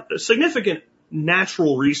have significant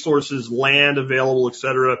natural resources, land available, et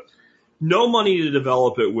cetera, no money to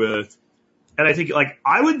develop it with. And I think, like,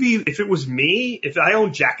 I would be, if it was me, if I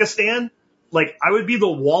owned Jakistan, like, I would be the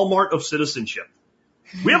Walmart of citizenship.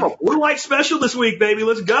 We have a blue light special this week, baby.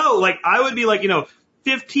 Let's go. Like, I would be like,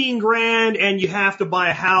 15 grand, and you have to buy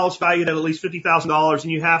a house valued at least $50,000,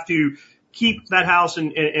 and you have to keep that house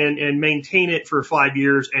and maintain it for 5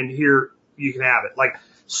 years, and here you can have it. Like,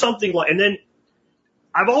 something like, and then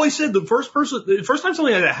I've always said the first time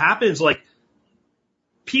something like that happens, like,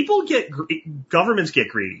 governments get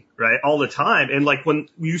greedy, right? All the time. And like, when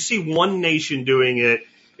you see one nation doing it,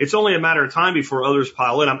 it's only a matter of time before others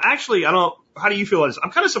pile in. How do you feel about this? I'm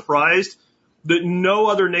kind of surprised that no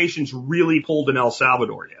other nations really pulled in El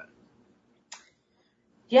Salvador yet.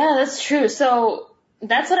 Yeah, that's true. So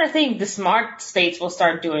that's what I think the smart states will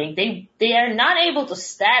start doing. They are not able to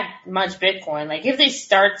stack much Bitcoin. Like, if they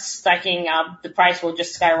start stacking up, the price will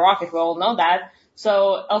just skyrocket. We all know that.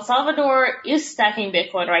 So El Salvador is stacking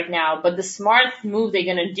Bitcoin right now, but the smart move they're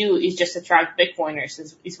going to do is just attract Bitcoiners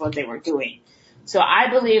is what they were doing. So I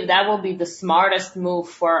believe that will be the smartest move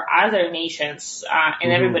for other nations,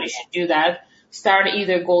 and everybody should do that. Start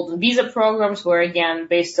either golden visa programs where, again,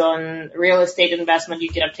 based on real estate investment, you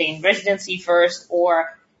can obtain residency first,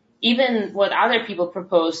 or even what other people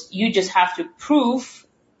propose, you just have to prove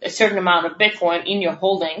a certain amount of Bitcoin in your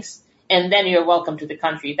holdings, and then you're welcome to the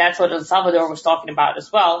country. That's what El Salvador was talking about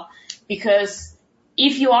as well. Because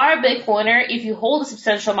if you are a Bitcoiner, if you hold a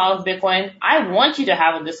substantial amount of Bitcoin, I want you to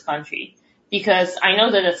have in this country. Because I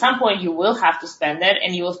know that at some point you will have to spend it,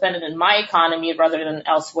 and you will spend it in my economy rather than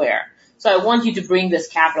elsewhere. So I want you to bring this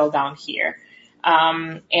capital down here.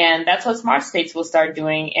 And that's what smart states will start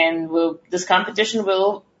doing. And this competition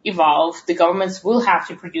will evolve. The governments will have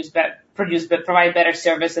to provide better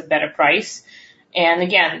service at better price. And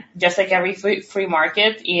again, just like every free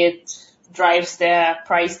market, it drives the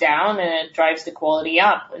price down and it drives the quality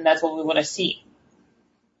up. And that's what we want to see.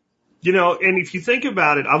 And if you think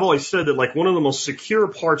about it, I've always said that, like, one of the most secure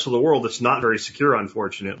parts of the world that's not very secure,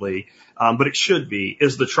 unfortunately, but it should be,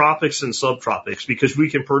 is the tropics and subtropics, because we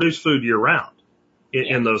can produce food year round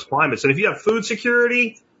in those climates. And if you have food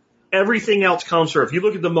security, everything else comes through. If you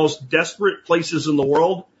look at the most desperate places in the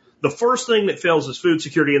world, the first thing that fails is food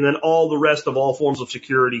security, and then all the rest of all forms of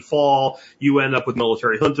security fall. You end up with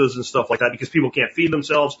military juntas and stuff like that because people can't feed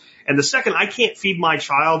themselves. And the second I can't feed my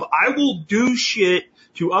child, I will do shit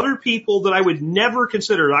to other people that I would never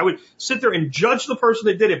consider. I would sit there and judge the person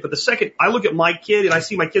that did it. But the second I look at my kid and I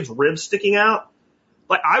see my kid's ribs sticking out,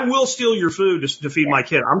 like, I will steal your food to feed my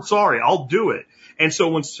kid. I'm sorry, I'll do it. And so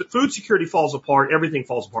when food security falls apart, everything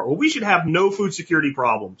falls apart. Well, we should have no food security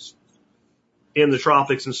problems in the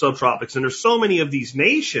tropics and subtropics. And there's so many of these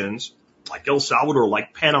nations, like El Salvador,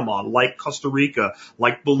 like Panama, like Costa Rica,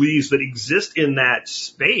 like Belize, that exist in that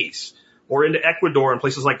space, or into Ecuador and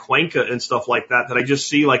places like Cuenca and stuff like that, that I just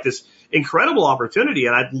see like this incredible opportunity.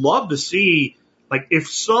 And I'd love to see, like, if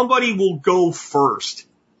somebody will go first.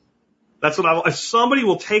 That's what if somebody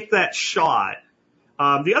will take that shot.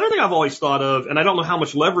 The other thing I've always thought of, and I don't know how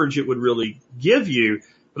much leverage it would really give you,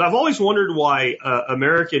 but I've always wondered why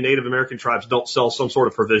Native American tribes don't sell some sort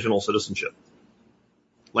of provisional citizenship,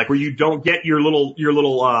 like where you don't get your little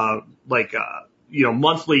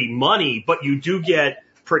monthly money, but you do get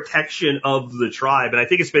protection of the tribe. And I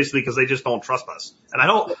think it's basically because they just don't trust us. And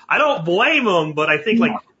I don't blame them, but I think,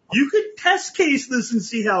 like, you could test case this and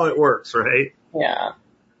see how it works, right? Yeah.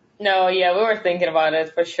 No, yeah, we were thinking about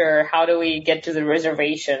it for sure. How do we get to the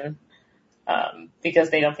reservation?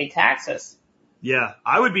 Because they don't pay taxes. Yeah,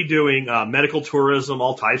 I would be doing medical tourism,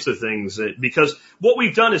 all types of things, because what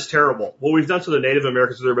we've done is terrible. What we've done to the Native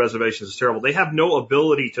Americans to their reservations is terrible. They have no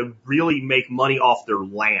ability to really make money off their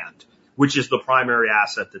land, which is the primary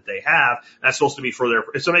asset that they have. That's supposed to be for their,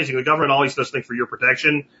 it's amazing. The government always does things for your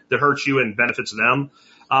protection that hurts you and benefits them.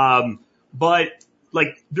 But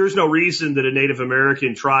like, there's no reason that a Native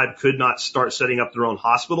American tribe could not start setting up their own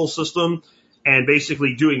hospital system and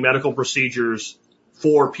basically doing medical procedures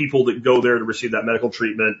for people that go there to receive that medical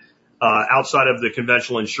treatment, outside of the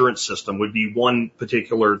conventional insurance system would be one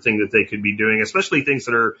particular thing that they could be doing, especially things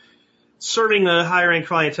that are serving a higher end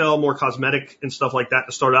clientele, more cosmetic and stuff like that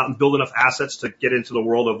to start out and build enough assets to get into the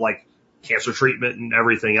world of like cancer treatment and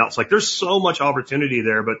everything else. Like there's so much opportunity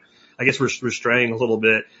there, but I guess we're straying a little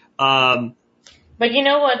bit. But you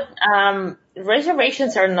know what?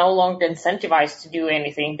 Reservations are no longer incentivized to do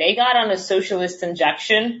anything. They got on a socialist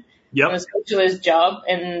injection, on a socialist job,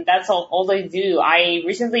 and that's all they do. I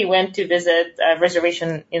recently went to visit a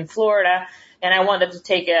reservation in Florida, and I wanted to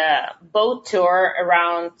take a boat tour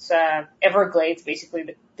around Everglades,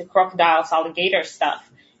 basically the crocodiles, alligator stuff.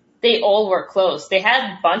 They all were closed. They had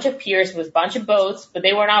a bunch of piers with a bunch of boats, but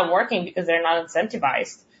they were not working because they're not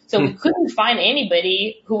incentivized. So we couldn't find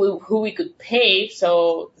anybody who we could pay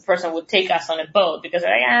so the person would take us on a boat because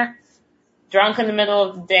they're drunk in the middle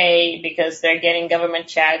of the day because they're getting government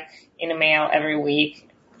check in the mail every week.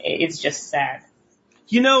 It's just sad.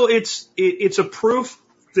 You know, it's a proof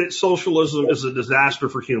that socialism is a disaster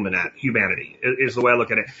for humanity is the way I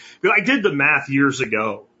look at it. But I did the math years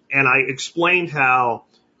ago, and I explained how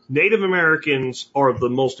Native Americans are the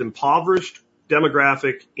most impoverished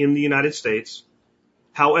demographic in the United States.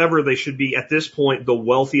 However, they should be, at this point, the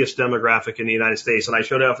wealthiest demographic in the United States. And I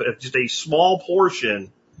showed off just a small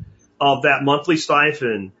portion of that monthly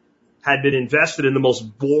stipend had been invested in the most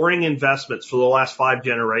boring investments for the last 5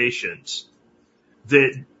 generations.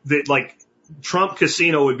 That like Trump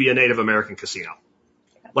Casino would be a Native American casino.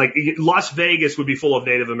 Like Las Vegas would be full of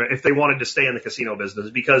Native Americans if they wanted to stay in the casino business,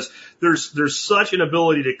 because there's such an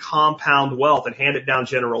ability to compound wealth and hand it down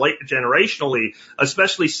generationally,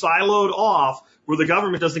 especially siloed off where the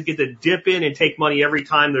government doesn't get to dip in and take money every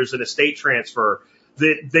time there's an estate transfer,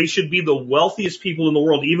 that they should be the wealthiest people in the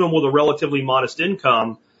world, even with a relatively modest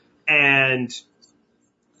income. And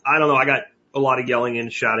I don't know, I got a lot of yelling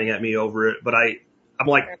and shouting at me over it, but I'm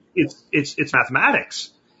like, it's mathematics.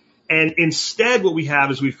 And instead what we have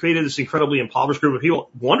is we've created this incredibly impoverished group of people,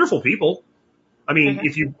 wonderful people. I mean,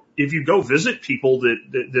 if you go visit people that,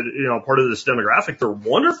 you know, part of this demographic, they're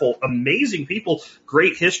wonderful, amazing people,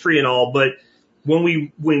 great history and all. But when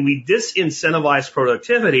we disincentivize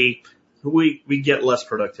productivity, we get less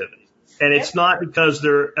productivity. And it's not because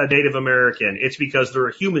they're a Native American. It's because they're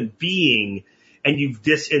a human being and you've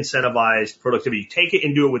disincentivized productivity. Take it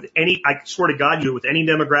and do it with I swear to God, you do it with any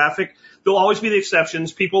demographic. There'll always be the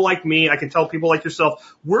exceptions. People like me, I can tell people like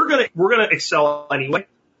yourself, we're gonna excel anyway.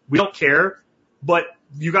 We don't care, but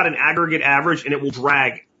you got an aggregate average and it will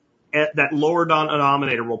drag. That lower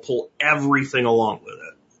denominator will pull everything along with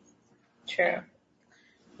it. True.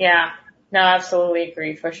 Yeah. No, absolutely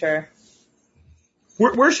agree for sure.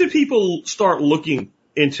 Where should people start looking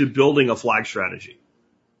into building a flag strategy?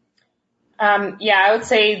 I would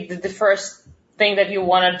say the first thing that you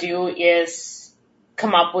want to do is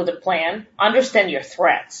come up with a plan, understand your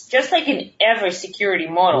threats. Just like in every security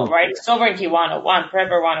model, right? Sovereignty 101,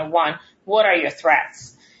 Prepper 101, what are your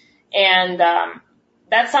threats? And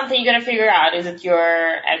that's something you're going to figure out. Is it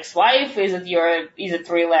your ex-wife? Is it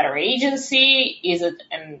 3-letter agency? Is it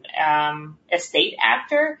a state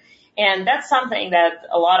actor? And that's something that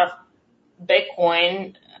a lot of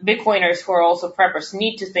Bitcoiners who are also preppers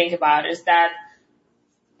need to think about, is that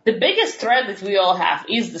the biggest threat that we all have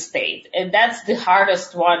is the state, and that's the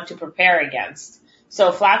hardest one to prepare against.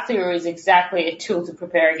 So flag theory is exactly a tool to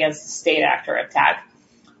prepare against the state actor attack.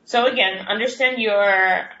 So again, understand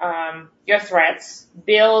your threats,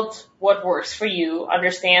 build what works for you,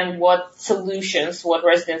 understand what solutions, what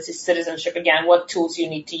residency, citizenship, again, what tools you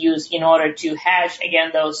need to use in order to hedge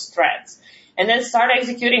against those threats. And then start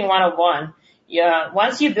executing 101.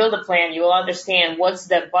 Once you build a plan, you will understand what's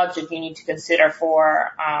the budget you need to consider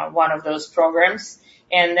for one of those programs.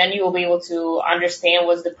 And then you will be able to understand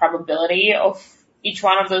what's the probability of each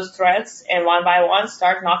one of those threats, and one by one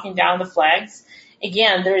start knocking down the flags.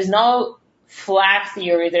 Again, there is no flag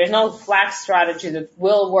theory, there's no flag strategy that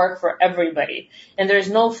will work for everybody. And there's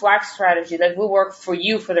no flag strategy that will work for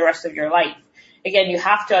you for the rest of your life. Again, you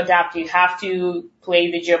have to adapt, you have to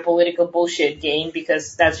play the geopolitical bullshit game,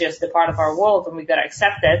 because that's just the part of our world and we gotta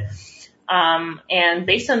accept it. And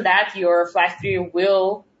based on that, your flag theory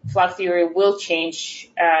will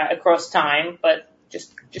change across time, but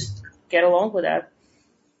just get along with that.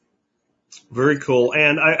 Very cool.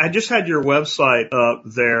 And I just had your website up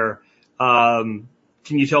there. Can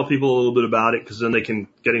you tell people a little bit about it? Because then they can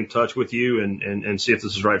get in touch with you and see if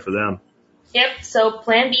this is right for them. Yep. So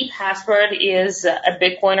Plan B Passport is a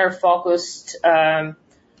Bitcoiner-focused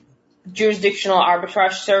jurisdictional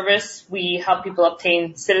arbitrage service. We help people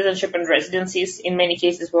obtain citizenship and residencies. In many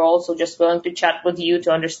cases, we're also just willing to chat with you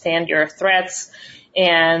to understand your threats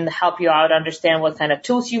and help you out understand what kind of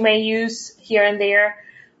tools you may use here and there.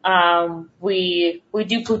 We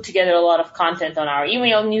do put together a lot of content on our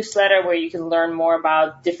email newsletter where you can learn more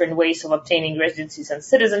about different ways of obtaining residencies and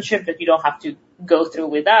citizenship that you don't have to go through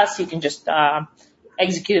with us. You can just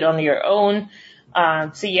execute on your own.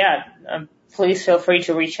 Please feel free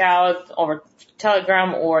to reach out over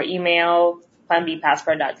Telegram or email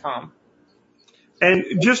planbpassport.com. And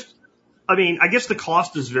I guess the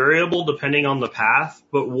cost is variable depending on the path,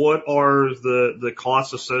 but what are the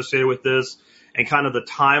costs associated with this and kind of the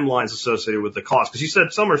timelines associated with the cost? Because you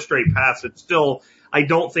said some are straight paths. It's still, I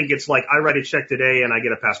don't think it's like I write a check today and I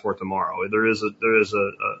get a passport tomorrow. There is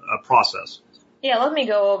a process. Yeah, let me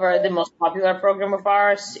go over the most popular program of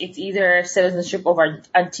ours. It's either citizenship of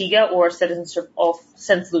Antigua or citizenship of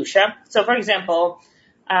St. Lucia. So, for example,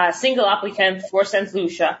 single applicant for St.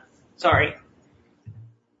 Lucia. Sorry.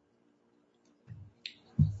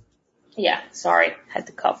 Yeah, sorry, had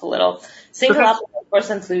to cough a little. Single applicant for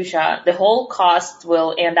St. Lucia, the whole cost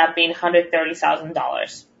will end up being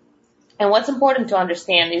 $130,000. And what's important to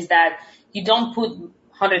understand is that you don't put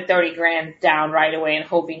 $130,000 down right away and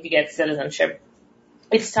hoping to get citizenship.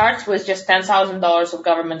 It starts with just $10,000 of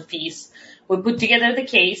government fees. We put together the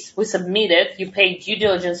case, we submit it, you pay due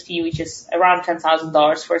diligence fee, which is around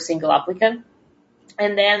 $10,000 for a single applicant.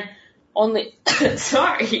 And then only,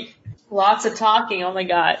 sorry, lots of talking, oh my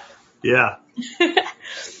God. Yeah.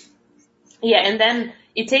 Yeah, and then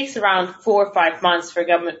it takes around 4 or 5 months for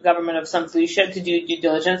government of St. Lucia to do due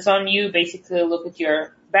diligence on you, basically look at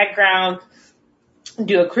your background,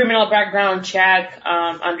 do a criminal background check,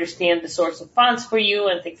 understand the source of funds for you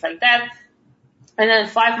and things like that. And then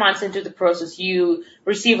 5 months into the process, you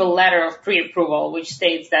receive a letter of pre-approval, which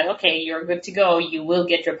states that, okay, you're good to go. You will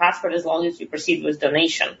get your passport as long as you proceed with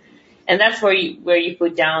donation. And that's where you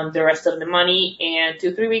put down the rest of the money, and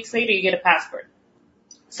 2-3 weeks later, you get a passport.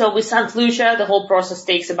 So with St. Lucia, the whole process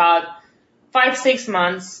takes about 5-6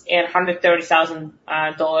 months and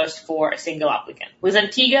 $130,000 for a single applicant. With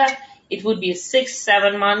Antigua, it would be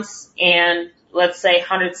 6-7 months and let's say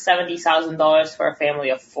 $170,000 for a family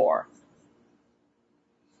of 4.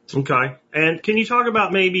 Okay. And can you talk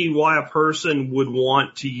about maybe why a person would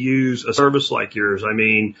want to use a service like yours? I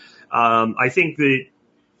mean, I think that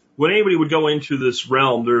when anybody would go into this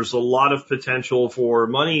realm, there's a lot of potential for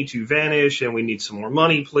money to vanish, and we need some more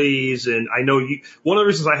money, please. And I know one of the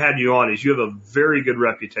reasons I had you on is you have a very good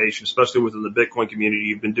reputation, especially within the Bitcoin community.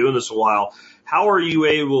 You've been doing this a while. How are you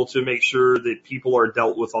able to make sure that people are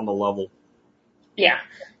dealt with on the level? Yeah.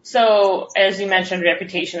 So as you mentioned,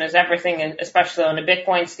 reputation is everything, and especially on the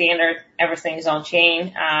Bitcoin standard, everything is on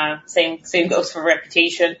chain. Same goes for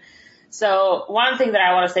reputation. So one thing that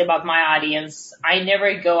I want to say about my audience, I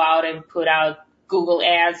never go out and put out Google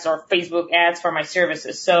ads or Facebook ads for my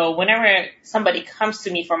services. So whenever somebody comes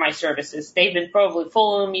to me for my services, they've been probably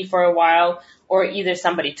following me for a while, or either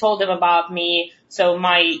somebody told them about me. So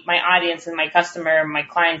my audience and my customer, my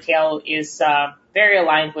clientele is very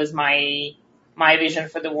aligned with my vision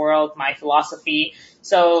for the world, my philosophy.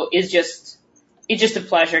 So it's just a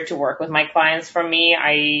pleasure to work with my clients. For me,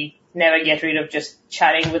 I never get rid of just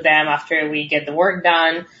chatting with them after we get the work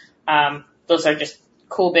done. Those are just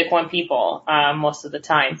cool Bitcoin people most of the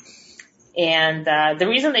time. And the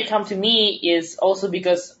reason they come to me is also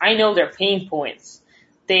because I know their pain points.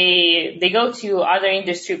 They go to other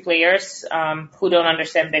industry players who don't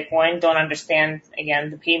understand Bitcoin, don't understand, again,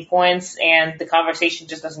 the pain points, and the conversation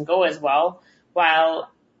just doesn't go as well, while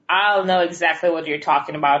I'll know exactly what you're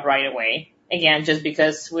talking about right away. Again, just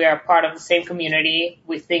because we are part of the same community,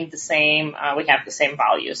 we think the same, we have the same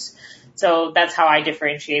values. So that's how I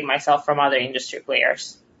differentiate myself from other industry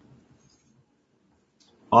players.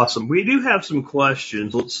 Awesome. We do have some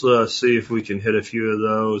questions. Let's see if we can hit a few of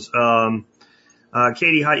those.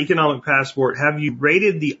 Katie, hi, Economic Passport. Have you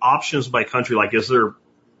rated the options by country? Like, is there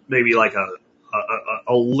maybe like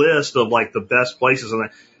a list of like the best places? And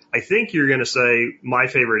I think you're going to say my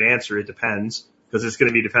favorite answer. It depends. Because it's going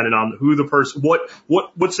to be dependent on who the person,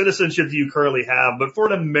 what citizenship do you currently have? But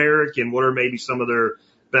for an American, what are maybe some of their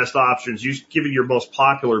best options? You give it your most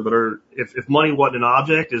popular, but if money wasn't an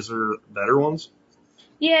object, is there better ones?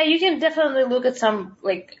 Yeah, you can definitely look at some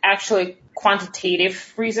like actually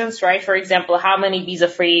quantitative reasons, right? For example, how many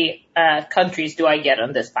visa-free countries do I get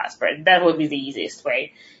on this passport? That would be the easiest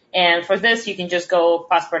way. And for this, you can just go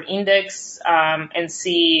passport index and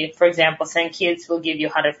see, for example, St. Kitts will give you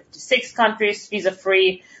 156 countries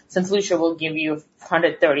visa-free. St. Lucia will give you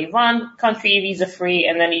 131 country visa-free.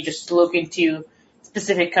 And then you just look into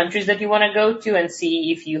specific countries that you want to go to and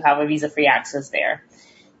see if you have a visa-free access there.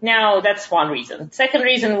 Now, that's one reason. Second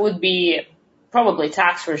reason would be probably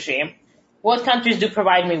tax regime. What countries do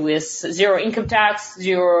provide me with zero income tax,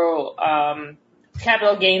 zero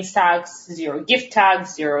capital gains tax, zero gift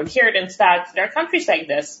tax, zero inheritance tax. There are countries like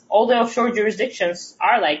this. All the offshore jurisdictions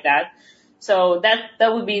are like that. So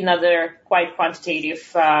that would be another quite quantitative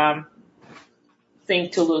thing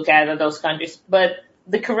to look at those countries. But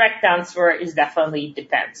the correct answer is definitely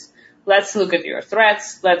depends. Let's look at your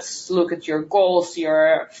threats. Let's look at your goals,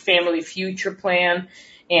 your family future plan,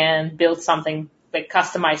 and build something, like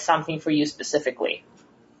customize something for you specifically.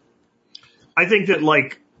 I think that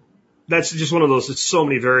that's just one of those, it's so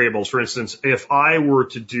many variables. For instance, if I were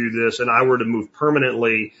to do this and I were to move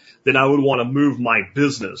permanently, then I would want to move my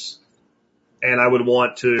business and I would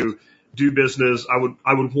want to do business. I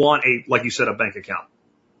would want like you said, a bank account,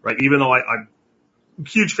 right? Even though I'm a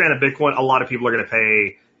huge fan of Bitcoin, a lot of people are going to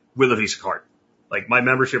pay with a Visa card. Like my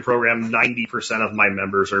membership program, 90% of my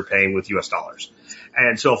members are paying with US dollars.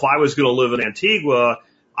 And so if I was going to live in Antigua,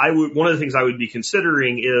 one of the things I would be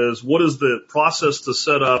considering is what is the process to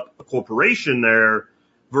set up a corporation there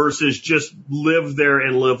versus just live there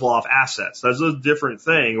and live off assets. That's a different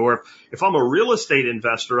thing. Or if I'm a real estate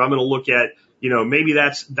investor, I'm going to look at, maybe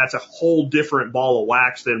that's a whole different ball of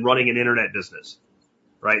wax than running an internet business.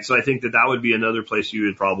 Right. So I think that would be another place you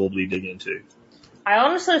would probably dig into. I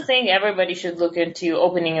honestly think everybody should look into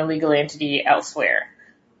opening a legal entity elsewhere.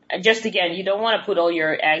 Just again, you don't want to put all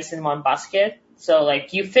your eggs in one basket. So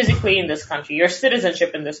like you physically in this country, your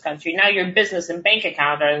citizenship in this country, now your business and bank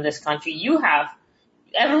account are in this country. You have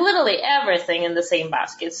literally everything in the same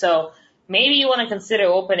basket. So maybe you want to consider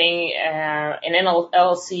opening an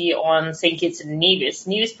LLC on St. Kitts and Nevis.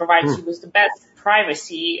 Nevis provides you with the best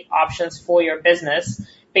privacy options for your business.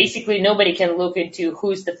 Basically, nobody can look into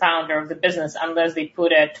who's the founder of the business unless they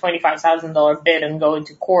put a $25,000 bid and go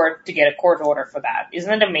into court to get a court order for that.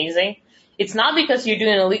 Isn't it amazing? It's not because you're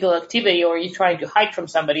doing illegal activity or you're trying to hide from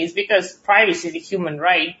somebody. It's because privacy is a human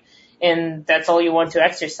right, and that's all you want to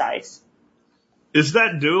exercise. Is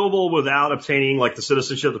that doable without obtaining like the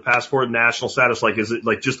citizenship, the passport, national status? Like, is it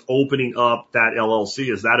like just opening up that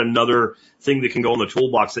LLC? Is that another thing that can go in the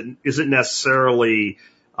toolbox that isn't necessarily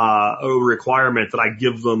a requirement that I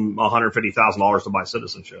give them $150,000 to buy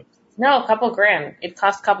citizenship? No, a couple grand. It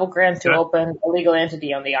costs a couple grand to open a legal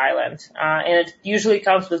entity on the island. And it usually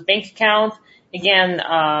comes with bank account. Again,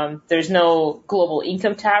 there's no global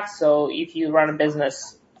income tax. So if you run a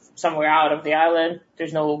business somewhere out of the island,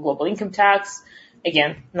 there's no global income tax.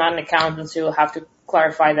 Again, not an accountant, so you'll have to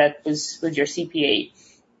clarify that with your CPA.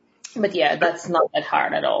 But yeah, that's not that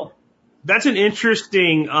hard at all. That's an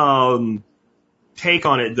interesting take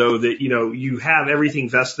on it, though, that, you have everything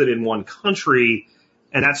vested in one country,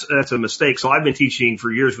 and that's a mistake. So I've been teaching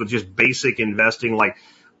for years with just basic investing.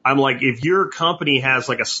 I'm like, if your company has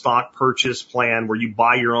like a stock purchase plan where you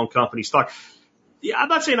buy your own company stock, yeah, I'm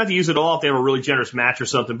not saying not to use it all if they have a really generous match or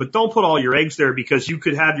something, but don't put all your eggs there because you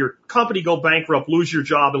could have your company go bankrupt, lose your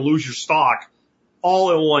job, and lose your stock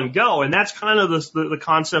all in one go. And that's kind of the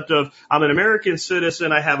concept of I'm an American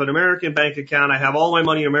citizen, I have an American bank account, I have all my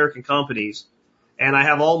money in American companies, and I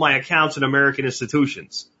have all my accounts in American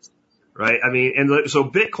institutions, right? I mean, so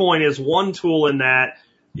Bitcoin is one tool in that.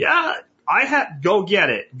 Yeah, go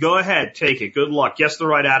get it. Go ahead, take it. Good luck. Guess the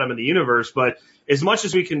right atom in the universe. But as much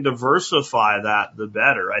as we can diversify that, the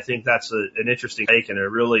better. I think that's an interesting take and a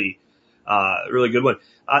really good one.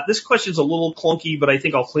 This question's a little clunky, but I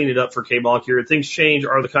think I'll clean it up for K-Bonk here. Things change.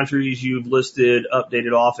 Are the countries you've listed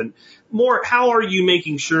updated often? More, how are you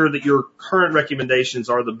making sure that your current recommendations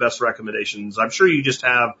are the best recommendations? I'm sure you just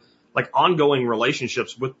have like ongoing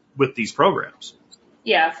relationships with these programs.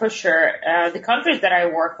 Yeah, for sure. The countries that I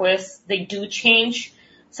work with, they do change.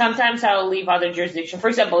 Sometimes I'll leave other jurisdictions. For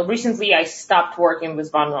example, recently I stopped working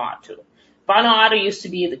with Vanuatu. Vanuatu used to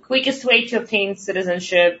be the quickest way to obtain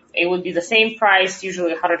citizenship. It would be the same price,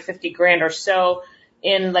 usually 150 grand or so.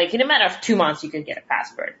 In a matter of 2 months, you could get a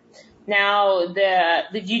passport. Now,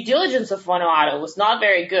 the due diligence of Vanuatu was not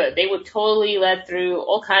very good. They would totally let through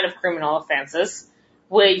all kind of criminal offenses,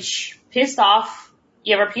 which pissed off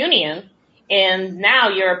European Union. And now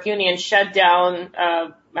European Union shut down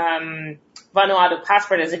Vanuatu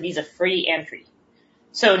passport as a visa-free entry.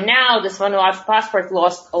 So now this Vanuatu passport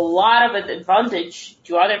lost a lot of advantage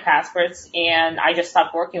to other passports, and I just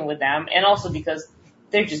stopped working with them. And also because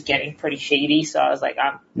they're just getting pretty shady, so I was like,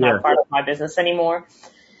 I'm not part of my business anymore.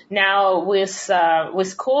 Now with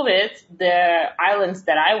COVID, the islands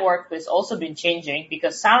that I worked with also been changing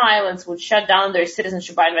because some islands would shut down their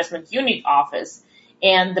citizenship by investment unit office,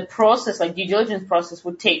 and the process, like due diligence process,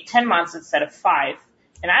 would take 10 months instead of 5.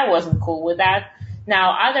 And I wasn't cool with that.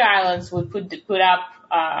 Now, other islands would put up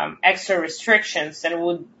extra restrictions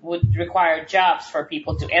and would require jobs for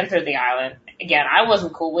people to enter the island. Again, I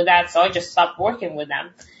wasn't cool with that, so I just stopped working with them.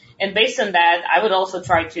 And based on that, I would also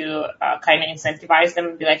try to kind of incentivize them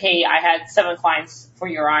and be like, hey, I had 7 clients for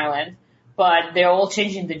your island, but they're all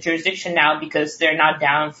changing the jurisdiction now because they're not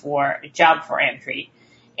down for a job for entry.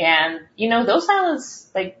 And, those islands,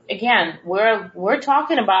 like, again, we're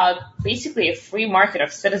talking about basically a free market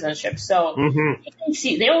of citizenship. So you can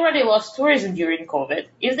see they already lost tourism during COVID.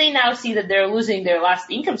 If they now see that they're losing their last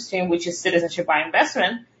income stream, which is citizenship by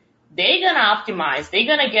investment, they're going to optimize. They're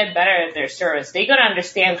going to get better at their service. They're going to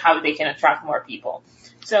understand how they can attract more people.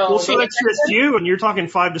 So that's just you, and you're talking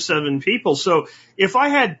 5 to 7 people. So if I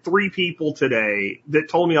had 3 people today that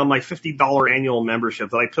told me on my $50 annual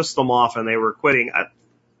membership that I pissed them off and they were quitting,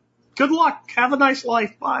 good luck. Have a nice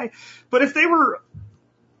life. Bye. But if they were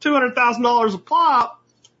 $200,000 a pop,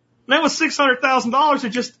 that was $600,000 that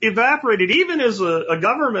just evaporated. Even as a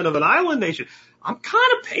government of an island nation, I'm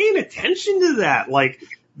kind of paying attention to that. Like,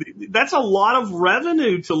 that's a lot of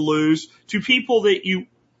revenue to lose to people that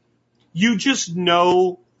you just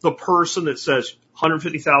know the person that says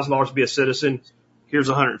 $150,000 to be a citizen. Here's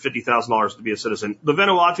 $150,000 to be a citizen. The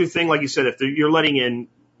Vanuatu thing, like you said, if you're letting in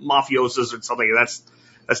mafiosos or something, that's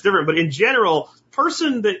different. But in general,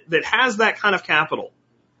 person that has that kind of capital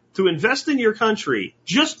to invest in your country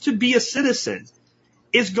just to be a citizen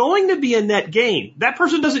is going to be a net gain. That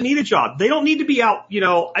person doesn't need a job. They don't need to be out,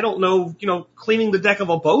 cleaning the deck of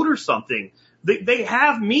a boat or something. They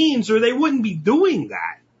have means or they wouldn't be doing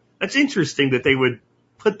that. That's interesting that they would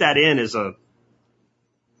put that in as I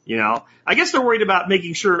guess they're worried about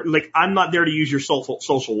making sure, like, I'm not there to use your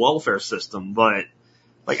social welfare system, but,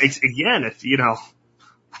 like, again, if,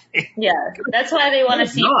 yeah, that's why they want to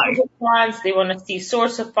see funds. They want to see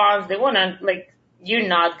source of funds. They want to, like, you're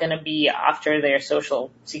not going to be after their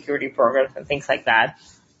social security programs and things like that.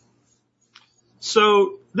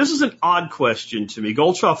 So this is an odd question to me.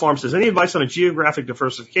 Goldshaw Farm says, any advice on a geographic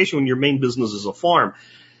diversification when your main business is a farm?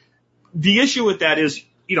 The issue with that is,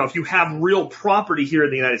 if you have real property here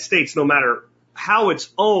in the United States, no matter how it's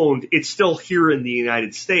owned, it's still here in the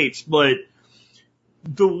United States. But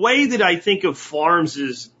the way that I think of farms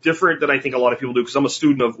is different than I think a lot of people do, because I'm a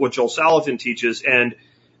student of what Joel Salatin teaches, and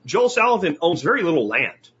Joel Salatin owns very little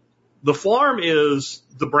land. The farm is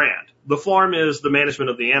the brand. The farm is the management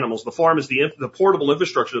of the animals. The farm is the portable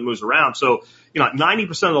infrastructure that moves around. So, 90%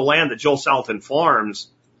 of the land that Joel Salatin farms,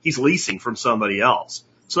 he's leasing from somebody else.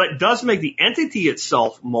 So that does make the entity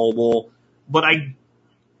itself mobile, but I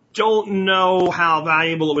don't know how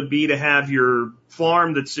valuable it would be to have your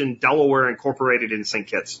farm that's in Delaware incorporated in St.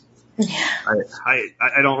 Kitts. Yeah.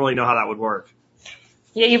 I don't really know how that would work.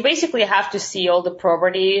 Yeah, you basically have to see all the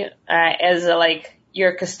property as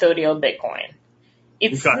your custodial Bitcoin.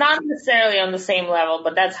 It's not necessarily on the same level,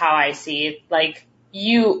 but that's how I see it. Like,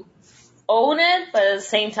 you own it, but at the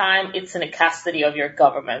same time, it's in the custody of your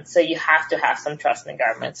government. So you have to have some trust in the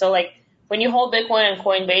government. So, like, when you hold Bitcoin on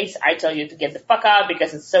Coinbase, I tell you to get the fuck out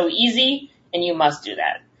because it's so easy and you must do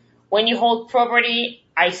that. When you hold property,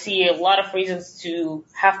 I see a lot of reasons to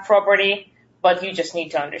have property, but you just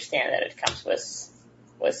need to understand that it comes with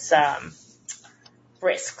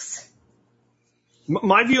risks.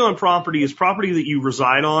 My view on property is property that you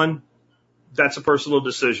reside on, that's a personal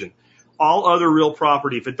decision. All other real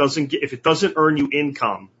property, if it doesn't earn you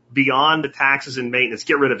income beyond the taxes and maintenance,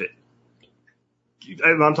 get rid of it.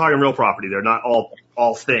 I'm talking real property there, not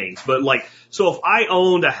all things. But so if I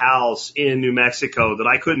owned a house in New Mexico that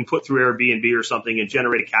I couldn't put through Airbnb or something and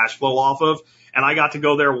generate a cash flow off of, and I got to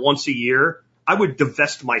go there once a year, I would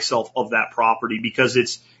divest myself of that property because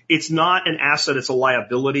it's not an asset, it's a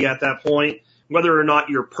liability at that point. Whether or not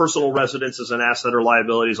your personal residence is an asset or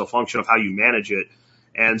liability is a function of how you manage it.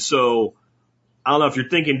 And so, I don't know if you're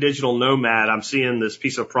thinking digital nomad, I'm seeing this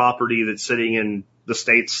piece of property that's sitting in the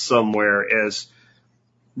States somewhere as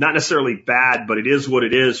not necessarily bad, but it is what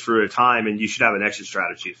it is for a time, and you should have an exit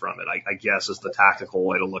strategy from it, I guess is the tactical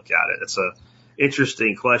way to look at it. It's a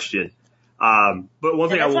interesting question. But one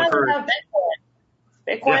thing I will encourage.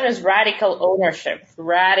 Bitcoin is radical ownership.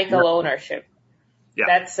 Ownership. Yeah.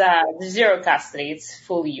 That's zero custody. It's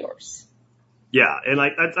fully yours. Yeah, and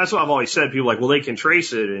that's what I've always said. People are like, well, they can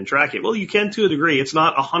trace it and track it. Well, you can to a degree. It's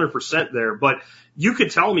not 100% there, but you could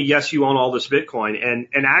tell me, yes, you own all this Bitcoin. And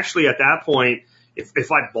actually at that point,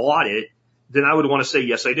 if I bought it, then I would want to say,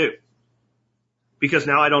 yes, I do. Because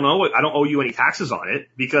now I don't owe you any taxes on it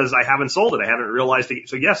because I haven't sold it. I haven't realized it.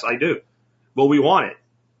 So yes, I do. Well, we want it.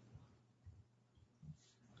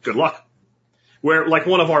 Good luck. Where, like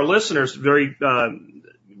one of our listeners, very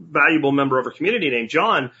valuable member of our community named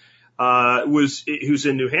John, who's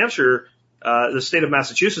in New Hampshire, the state of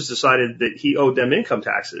Massachusetts decided that he owed them income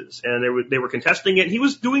taxes, and they were contesting it. He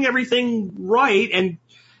was doing everything right and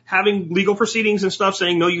having legal proceedings and stuff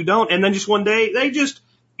saying, no, you don't. And then just one day,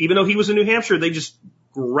 even though he was in New Hampshire, they just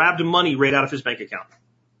grabbed money right out of his bank account.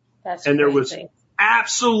 That's and crazy. There was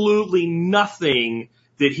absolutely nothing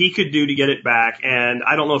that he could do to get it back. And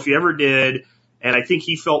I don't know if he ever did. And I think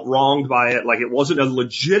he felt wronged by it. Like it wasn't a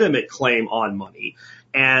legitimate claim on money.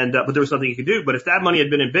 But there was nothing he could do. But if that money had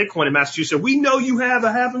been in Bitcoin in Massachusetts, we know you have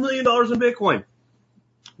 $500,000 in Bitcoin.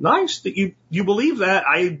 Nice that you believe that.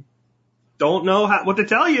 I don't know what to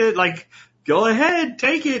tell you. Like, go ahead,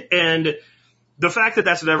 take it. And the fact that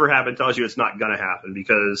that's never happened tells you it's not going to happen,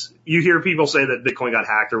 because you hear people say that Bitcoin got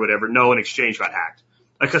hacked or whatever. No, an exchange got hacked.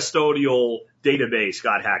 A custodial database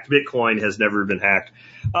got hacked. Bitcoin has never been hacked.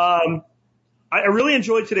 I really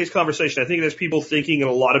enjoyed today's conversation. I think it has people thinking in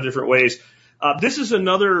a lot of different ways. This is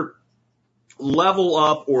another level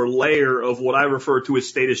up or layer of what I refer to as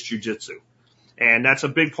status jujitsu. And that's a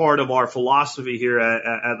big part of our philosophy here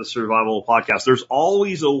at the Survival Podcast. There's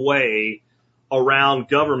always a way around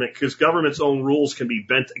government, because government's own rules can be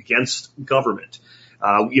bent against government.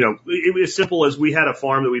 It was as simple as we had a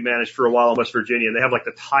farm that we managed for a while in West Virginia, and they have like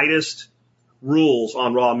the tightest rules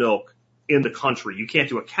on raw milk in the country. You can't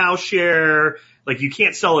do a cow share. Like, you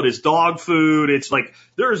can't sell it as dog food. It's like,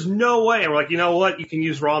 there's no way. And we're like, you know what? You can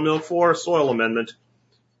use raw milk for a soil amendment.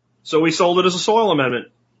 So we sold it as a soil amendment.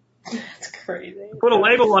 That's crazy. Put a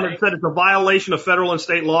label on it that said it's a violation of federal and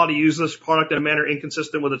state law to use this product in a manner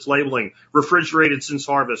inconsistent with its labeling. Refrigerated since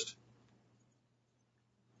harvest.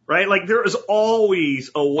 Right? Like, there is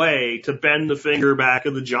always a way to bend the finger back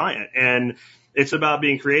of the giant. And it's about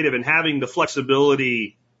being creative and having the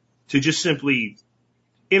flexibility to just simply,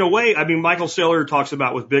 in a way, I mean, Michael Saylor talks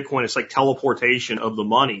about with Bitcoin, it's like teleportation of the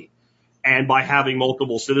money. And by having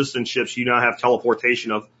multiple citizenships, you now have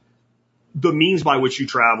teleportation of the means by which you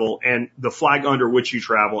travel, and the flag under which you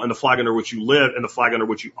travel, and the flag under which you live, and the flag under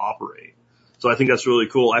which you operate. So I think that's really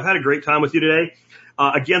cool. I've had a great time with you today.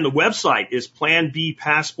 Again, the website is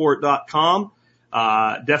planbpassport.com.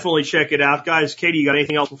 Definitely check it out, guys. Katie, you got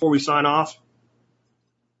anything else before we sign off?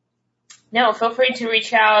 No, feel free to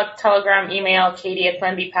reach out, Telegram, email,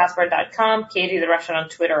 katie@planbpassport.com, Katie the Russian on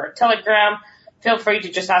Twitter or Telegram. Feel free to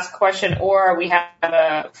just ask a question, or we have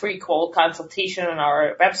a free cold consultation on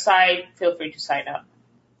our website. Feel free to sign up.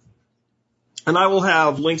 And I will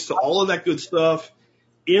have links to all of that good stuff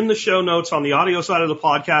in the show notes on the audio side of the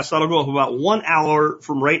podcast. That'll go up about 1 hour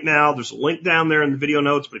from right now. There's a link down there in the video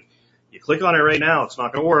notes, but if you click on it right now, it's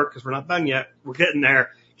not going to work because we're not done yet. We're getting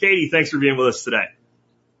there. Katie, thanks for being with us today.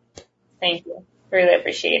 Thank you. Really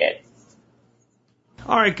appreciate it.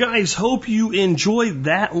 All right, guys, hope you enjoyed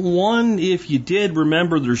that one. If you did,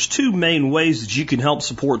 remember there's two main ways that you can help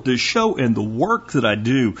support this show and the work that I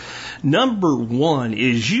do. Number one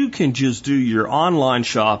is you can just do your online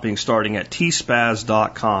shopping starting at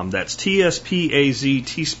tspaz.com. That's TSPAZ,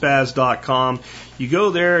 tspaz.com. You go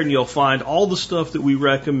there and you'll find all the stuff that we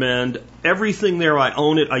recommend. Everything there, I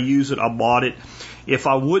own it, I use it, I bought it. If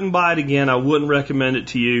I wouldn't buy it again, I wouldn't recommend it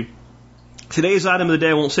to you. Today's item of the day,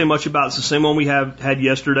 I won't say much about. It's the same one we had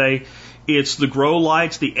yesterday. It's the grow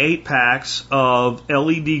lights, the 8-packs of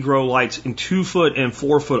LED grow lights in 2-foot and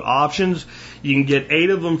 4-foot options. You can get 8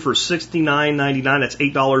 of them for $69.99. That's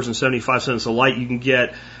 $8.75 a light. You can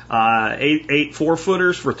get 8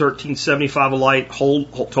 4-footers for $13.75 a light. Whole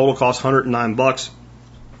total cost $109.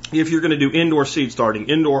 If you're going to do indoor seed starting,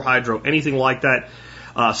 indoor hydro, anything like that,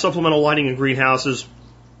 supplemental lighting in greenhouses,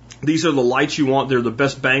 these are the lights you want. They're the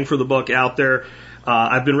best bang for the buck out there.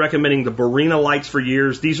 I've been recommending the Barina lights for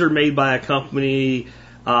years. These are made by a company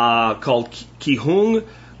called Kihung,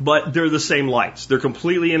 but they're the same lights. They're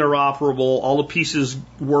completely interoperable. All the pieces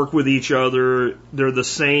work with each other. They're the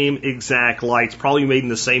same exact lights, probably made in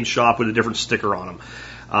the same shop with a different sticker on them.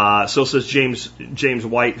 So says James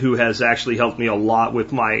White, who has actually helped me a lot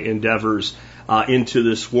with my endeavors into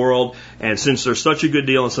this world. And since they're such a good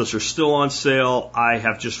deal and since they're still on sale, I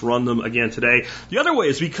have just run them again today. The other way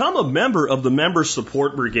is become a member of the Member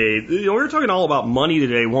Support Brigade. You know, we were talking all about money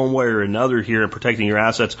today, one way or another here, and protecting your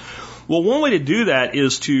assets. Well, one way to do that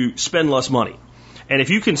is to spend less money. And if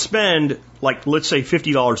you can spend, like, let's say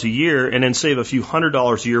 $50 a year and then save a few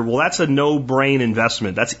 $100s a year, well, that's a no-brain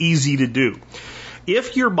investment. That's easy to do.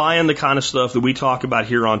 If you're buying the kind of stuff that we talk about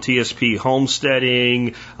here on TSP,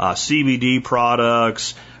 homesteading, CBD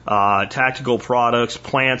products, tactical products,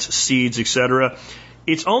 plants, seeds, etc.,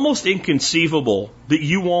 it's almost inconceivable that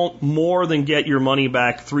you won't more than get your money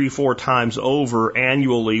back 3-4 times over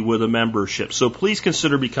annually with a membership. So please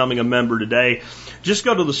consider becoming a member today. Just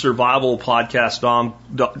go to the Survival Podcast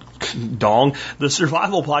the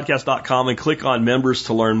survivalpodcast.com and click on members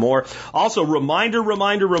to learn more. Also,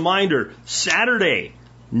 reminder, Saturday,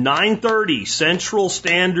 9:30 Central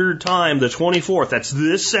Standard Time, the 24th. That's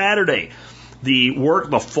this Saturday. The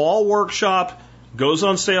fall workshop goes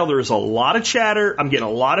on sale. There is a lot of chatter. I'm getting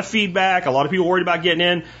a lot of feedback. A lot of people worried about getting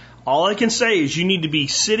in. All I can say is you need to be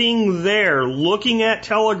sitting there looking at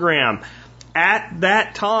Telegram at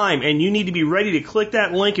that time, and you need to be ready to click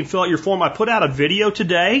that link and fill out your form. I put out a video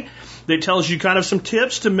today that tells you kind of some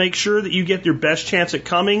tips to make sure that you get your best chance at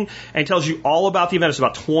coming, and tells you all about the event. It's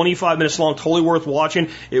about 25 minutes long, totally worth watching.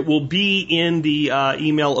 It will be in the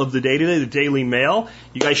email of the day today, the Daily Mail.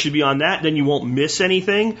 You guys should be on that, then you won't miss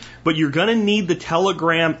anything. But you're going to need the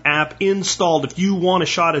Telegram app installed if you want a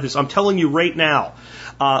shot at this. I'm telling you right now.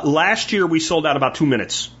 Last year we sold out about 2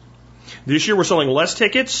 minutes. This year we're selling less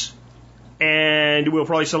tickets, and we'll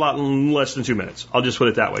probably sell out in less than 2 minutes. I'll just put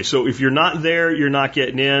it that way. So if you're not there, you're not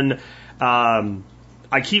getting in.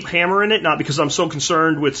 I keep hammering it, not because I'm so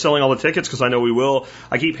concerned with selling all the tickets, because I know we will.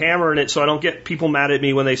 I keep hammering it so I don't get people mad at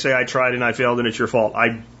me when they say I tried and I failed and it's your fault.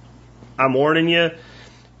 I'm warning you.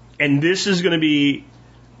 And this is going to be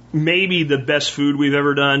maybe the best food we've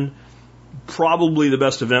ever done. Probably the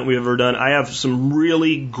best event we've ever done. I have some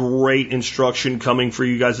really great instruction coming for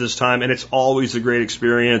you guys this time, and it's always a great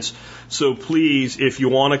experience. So please, if you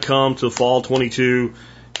want to come to Fall 22,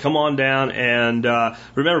 come on down. And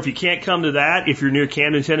remember, if you can't come to that, if you're near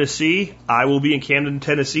Camden, Tennessee, I will be in Camden,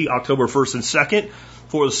 Tennessee, October 1st and 2nd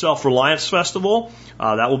for the Self-Reliance Festival.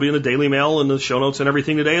 That will be in the Daily Mail and the show notes and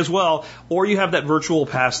everything today as well. Or you have that virtual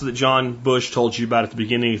pass that John Bush told you about at the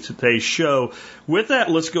beginning of today's show. With that,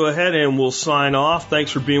 let's go ahead and we'll sign off.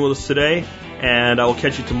 Thanks for being with us today, and I will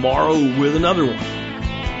catch you tomorrow with another one.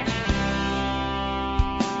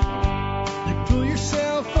 You pull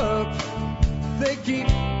yourself up, they keep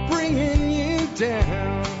bringing you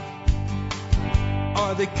down.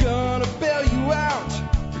 Are they gonna bail you out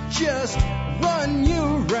or just run you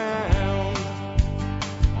around?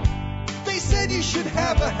 They said you should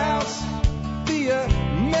have a house the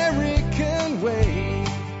American way.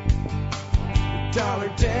 $1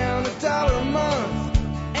 down, $1 a month,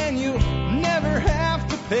 and you'll never have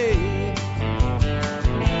to pay.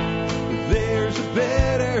 There's a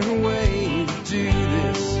better way to do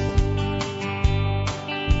this.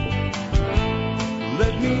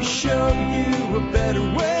 Let me show you a better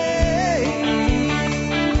way.